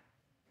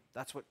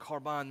 That's what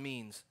korban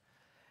means.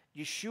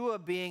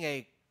 Yeshua being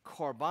a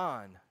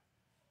korban,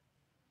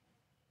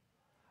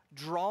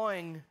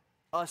 drawing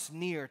us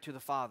near to the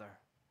Father.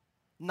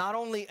 Not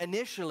only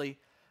initially,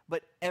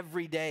 but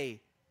every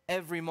day,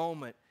 every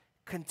moment,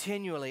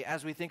 continually,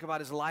 as we think about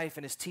his life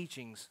and his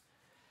teachings,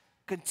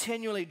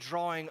 continually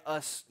drawing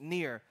us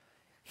near.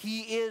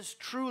 He is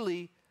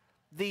truly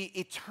the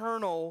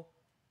eternal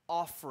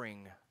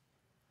offering.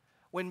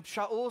 When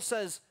Shaul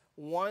says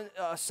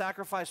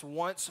sacrifice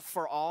once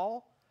for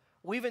all,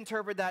 we've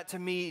interpreted that to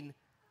mean,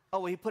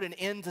 oh, he put an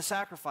end to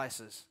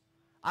sacrifices.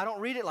 I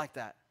don't read it like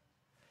that.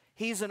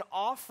 He's an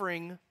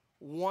offering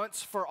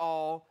once for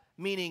all,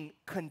 meaning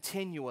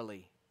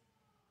continually.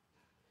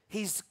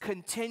 He's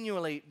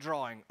continually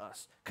drawing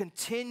us,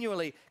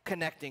 continually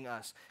connecting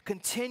us,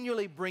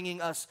 continually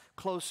bringing us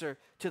closer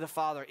to the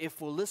Father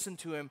if we'll listen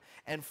to him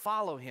and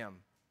follow him.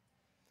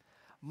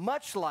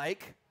 Much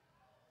like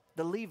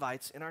the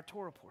Levites in our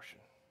Torah portion.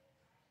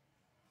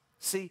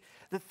 See,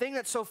 the thing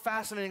that's so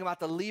fascinating about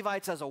the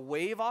Levites as a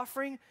wave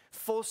offering,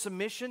 full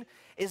submission,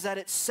 is that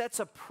it sets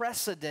a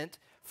precedent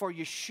for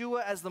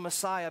Yeshua as the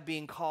Messiah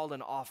being called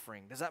an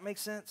offering. Does that make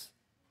sense?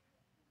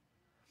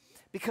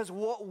 Because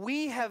what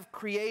we have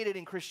created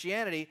in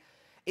Christianity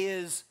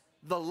is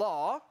the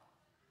law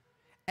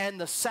and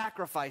the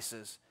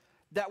sacrifices.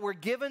 that were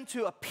given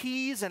to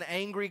appease an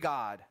angry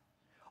God,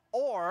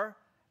 or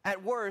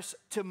at worst,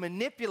 to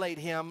manipulate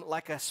him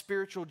like a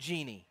spiritual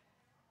genie.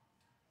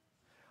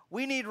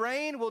 We need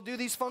rain, we'll do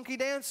these funky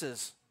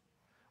dances.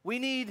 We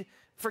need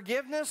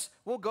forgiveness,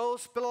 we'll go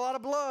spill a lot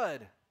of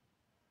blood.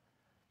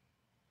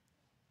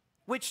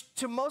 Which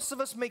to most of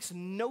us makes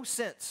no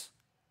sense.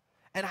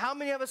 And how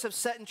many of us have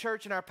sat in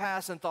church in our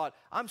past and thought,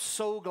 I'm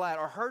so glad,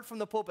 or heard from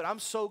the pulpit, I'm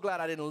so glad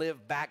I didn't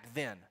live back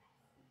then.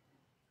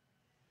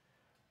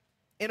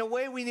 In a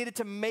way, we needed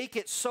to make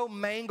it so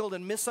mangled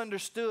and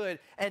misunderstood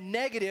and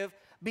negative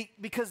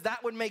because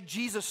that would make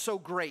Jesus so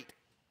great.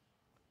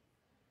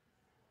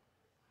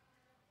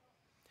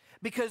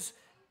 Because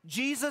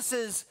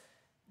Jesus'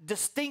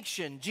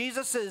 distinction,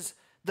 Jesus'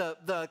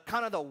 the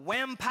kind of the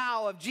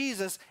wham-pow of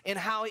Jesus in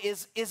how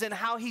is in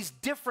how he's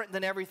different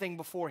than everything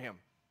before him.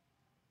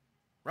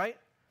 Right?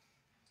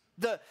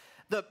 The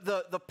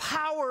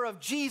power of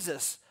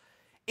Jesus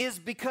is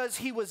because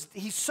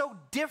he's so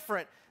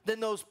different than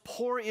those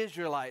poor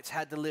Israelites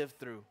had to live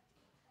through.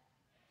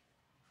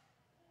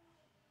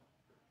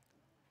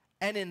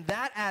 And in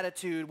that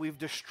attitude, we've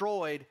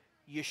destroyed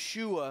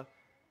Yeshua,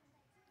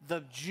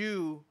 the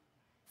Jew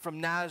from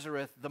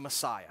Nazareth, the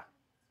Messiah.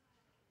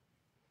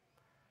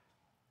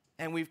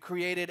 And we've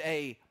created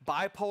a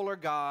bipolar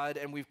God,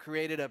 and we've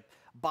created a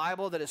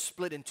Bible that is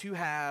split in two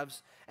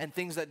halves and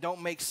things that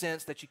don't make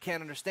sense that you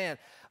can't understand.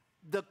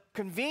 The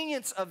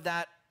convenience of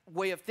that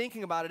way of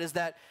thinking about it is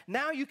that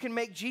now you can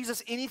make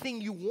Jesus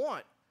anything you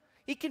want.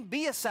 He can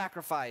be a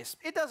sacrifice.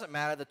 It doesn't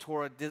matter, the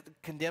Torah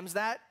condemns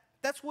that.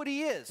 That's what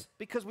he is,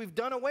 because we've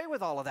done away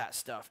with all of that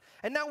stuff.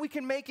 And now we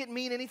can make it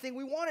mean anything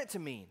we want it to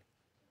mean.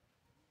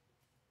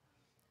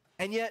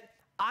 And yet,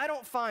 I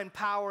don't find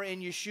power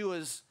in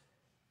Yeshua's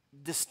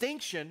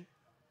distinction.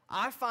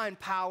 I find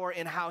power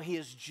in how he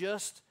is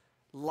just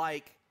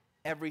like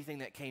everything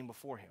that came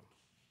before him.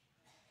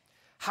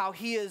 How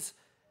he is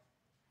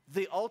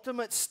the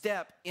ultimate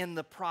step in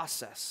the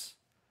process.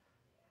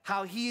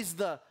 How he's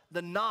the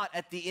knot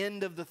at the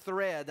end of the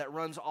thread that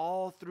runs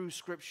all through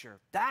Scripture.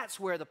 That's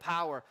where the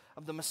power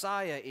of the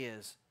Messiah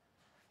is.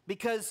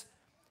 Because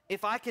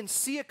if I can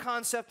see a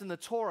concept in the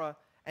Torah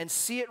and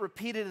see it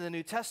repeated in the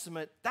New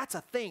Testament, that's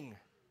a thing.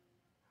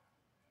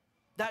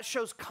 That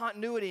shows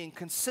continuity and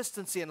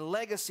consistency and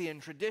legacy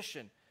and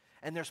tradition.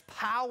 And there's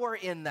power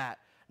in that,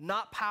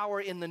 not power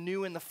in the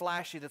new and the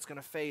flashy that's going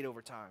to fade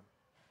over time.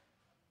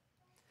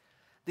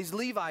 These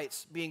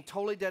Levites, being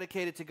totally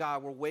dedicated to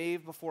God, were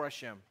waved before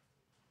Hashem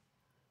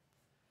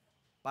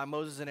by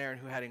Moses and Aaron,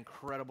 who had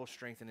incredible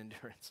strength and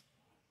endurance.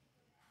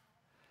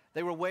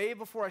 They were waved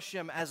before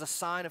Hashem as a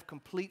sign of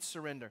complete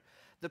surrender.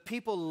 The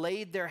people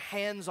laid their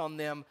hands on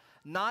them,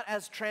 not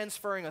as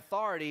transferring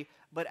authority,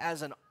 but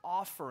as an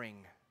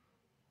offering.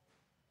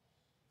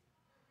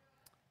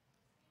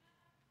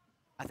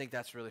 I think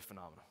that's really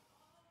phenomenal.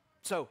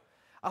 So,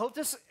 I hope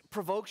this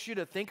provokes you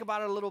to think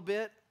about it a little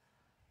bit.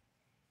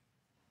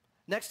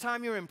 Next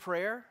time you're in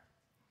prayer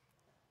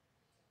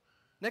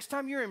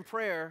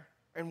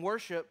and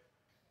worship,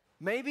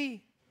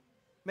 maybe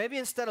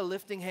instead of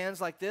lifting hands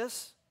like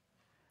this,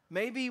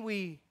 maybe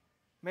we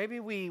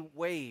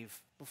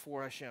wave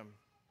before Hashem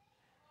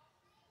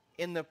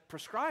in the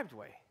prescribed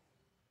way.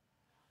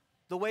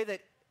 The way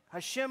that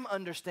Hashem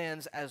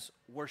understands as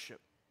worship.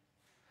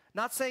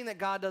 Not saying that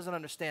God doesn't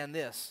understand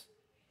this,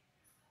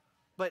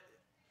 but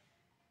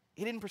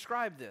he didn't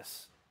prescribe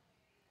this.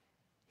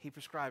 He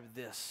prescribed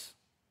this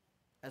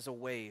as a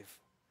wave,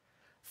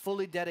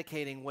 fully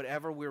dedicating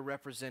whatever we're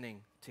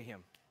representing to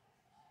him.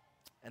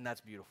 And that's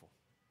beautiful.